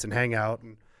kids and hang out.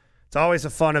 And it's always a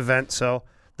fun event. So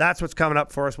that's what's coming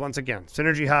up for us once again.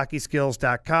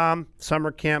 SynergyHockeySkills.com,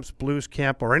 summer camps, blues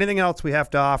camp, or anything else we have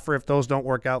to offer. If those don't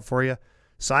work out for you,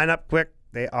 sign up quick.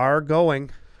 They are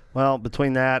going. Well,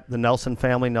 between that, the Nelson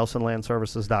family,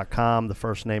 NelsonLandServices.com, the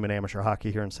first name in amateur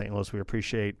hockey here in St. Louis. We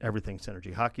appreciate everything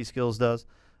Synergy Hockey Skills does.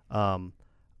 I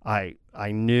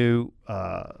knew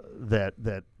that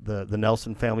the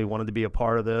Nelson family wanted to be a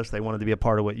part of this. They wanted to be a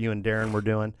part of what you and Darren were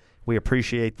doing. We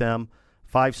appreciate them.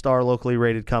 5-star locally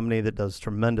rated company that does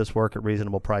tremendous work at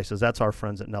reasonable prices. That's our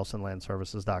friends at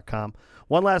NelsonLandServices.com.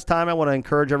 One last time, I want to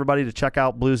encourage everybody to check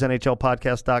out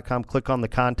BluesNHLPodcast.com. Click on the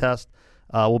contest.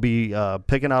 We'll be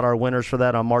picking out our winners for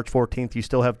that on March 14th. You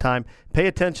still have time. Pay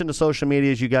attention to social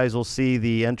media. As you guys will see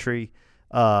the entry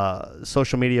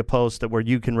social media posts where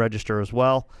you can register as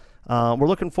well. We're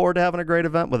looking forward to having a great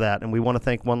event with that, and we want to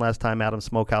thank one last time Adams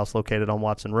Smokehouse located on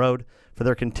Watson Road for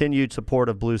their continued support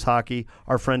of Blues hockey.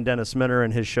 Our friend Dennis Minner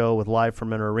and his show with Live from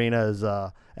Minner Arena is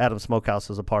Adams Smokehouse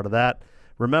is a part of that.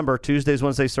 Remember, Tuesdays,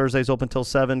 Wednesdays, Thursdays open till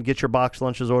 7. Get your box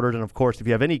lunches ordered, and of course, if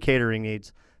you have any catering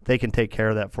needs, they can take care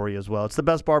of that for you as well. It's the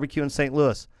best barbecue in St.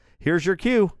 Louis. Here's your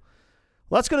cue.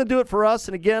 Well, that's going to do it for us.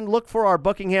 And again, look for our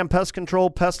Buckingham Pest Control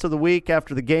Pest of the Week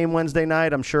after the game Wednesday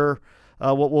night. I'm sure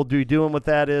what we'll be doing with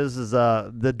that is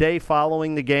the day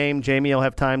following the game, Jamie will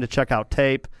have time to check out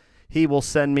tape. He will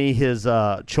send me his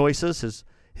choices.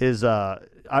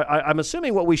 I'm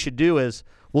assuming what we should do is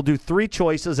we'll do 3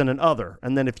 choices and an other.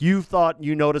 And then if you thought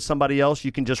you noticed somebody else,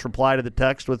 you can just reply to the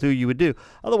text with who you would do.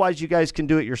 Otherwise, you guys can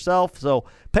do it yourself. So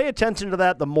pay attention to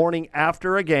that the morning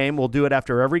after a game. We'll do it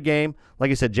after every game.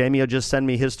 Like I said, Jamie will just send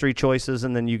me his 3 choices,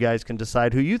 and then you guys can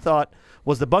decide who you thought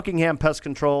was the Buckingham Pest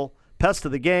Control Pest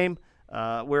of the Game.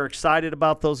 We're excited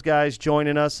about those guys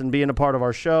joining us and being a part of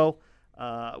our show.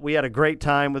 We had a great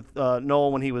time with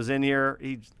Noel when he was in here.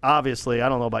 He obviously, I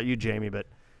don't know about you, Jamie, but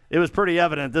it was pretty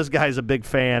evident this guy's a big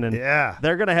fan, and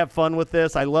they're going to have fun with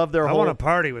this. I love their I want to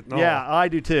party with Noel. Yeah, I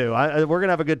do too. We're going to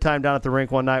have a good time down at the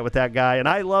rink one night with that guy, and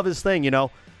I love his thing,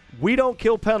 We don't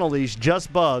kill penalties,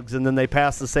 just bugs, and then they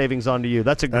pass the savings on to you.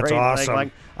 That's great awesome.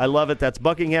 thing. I love it. That's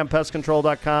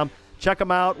BuckinghamPestControl.com. Check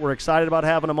him out. We're excited about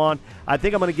having him on. I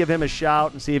think I'm going to give him a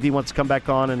shout and see if he wants to come back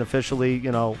on and officially,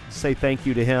 say thank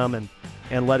you to him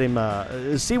and let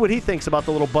him see what he thinks about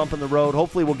the little bump in the road.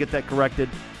 Hopefully we'll get that corrected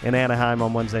in Anaheim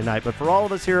on Wednesday night. But for all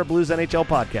of us here at Blues NHL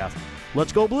Podcast,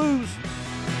 let's go Blues!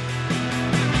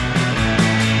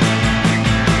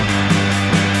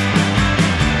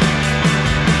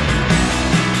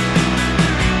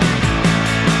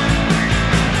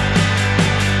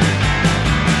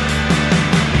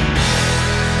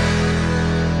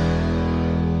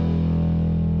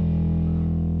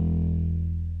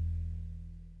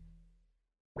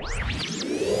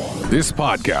 This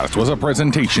podcast was a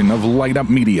presentation of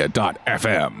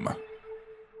LightUpMedia.fm.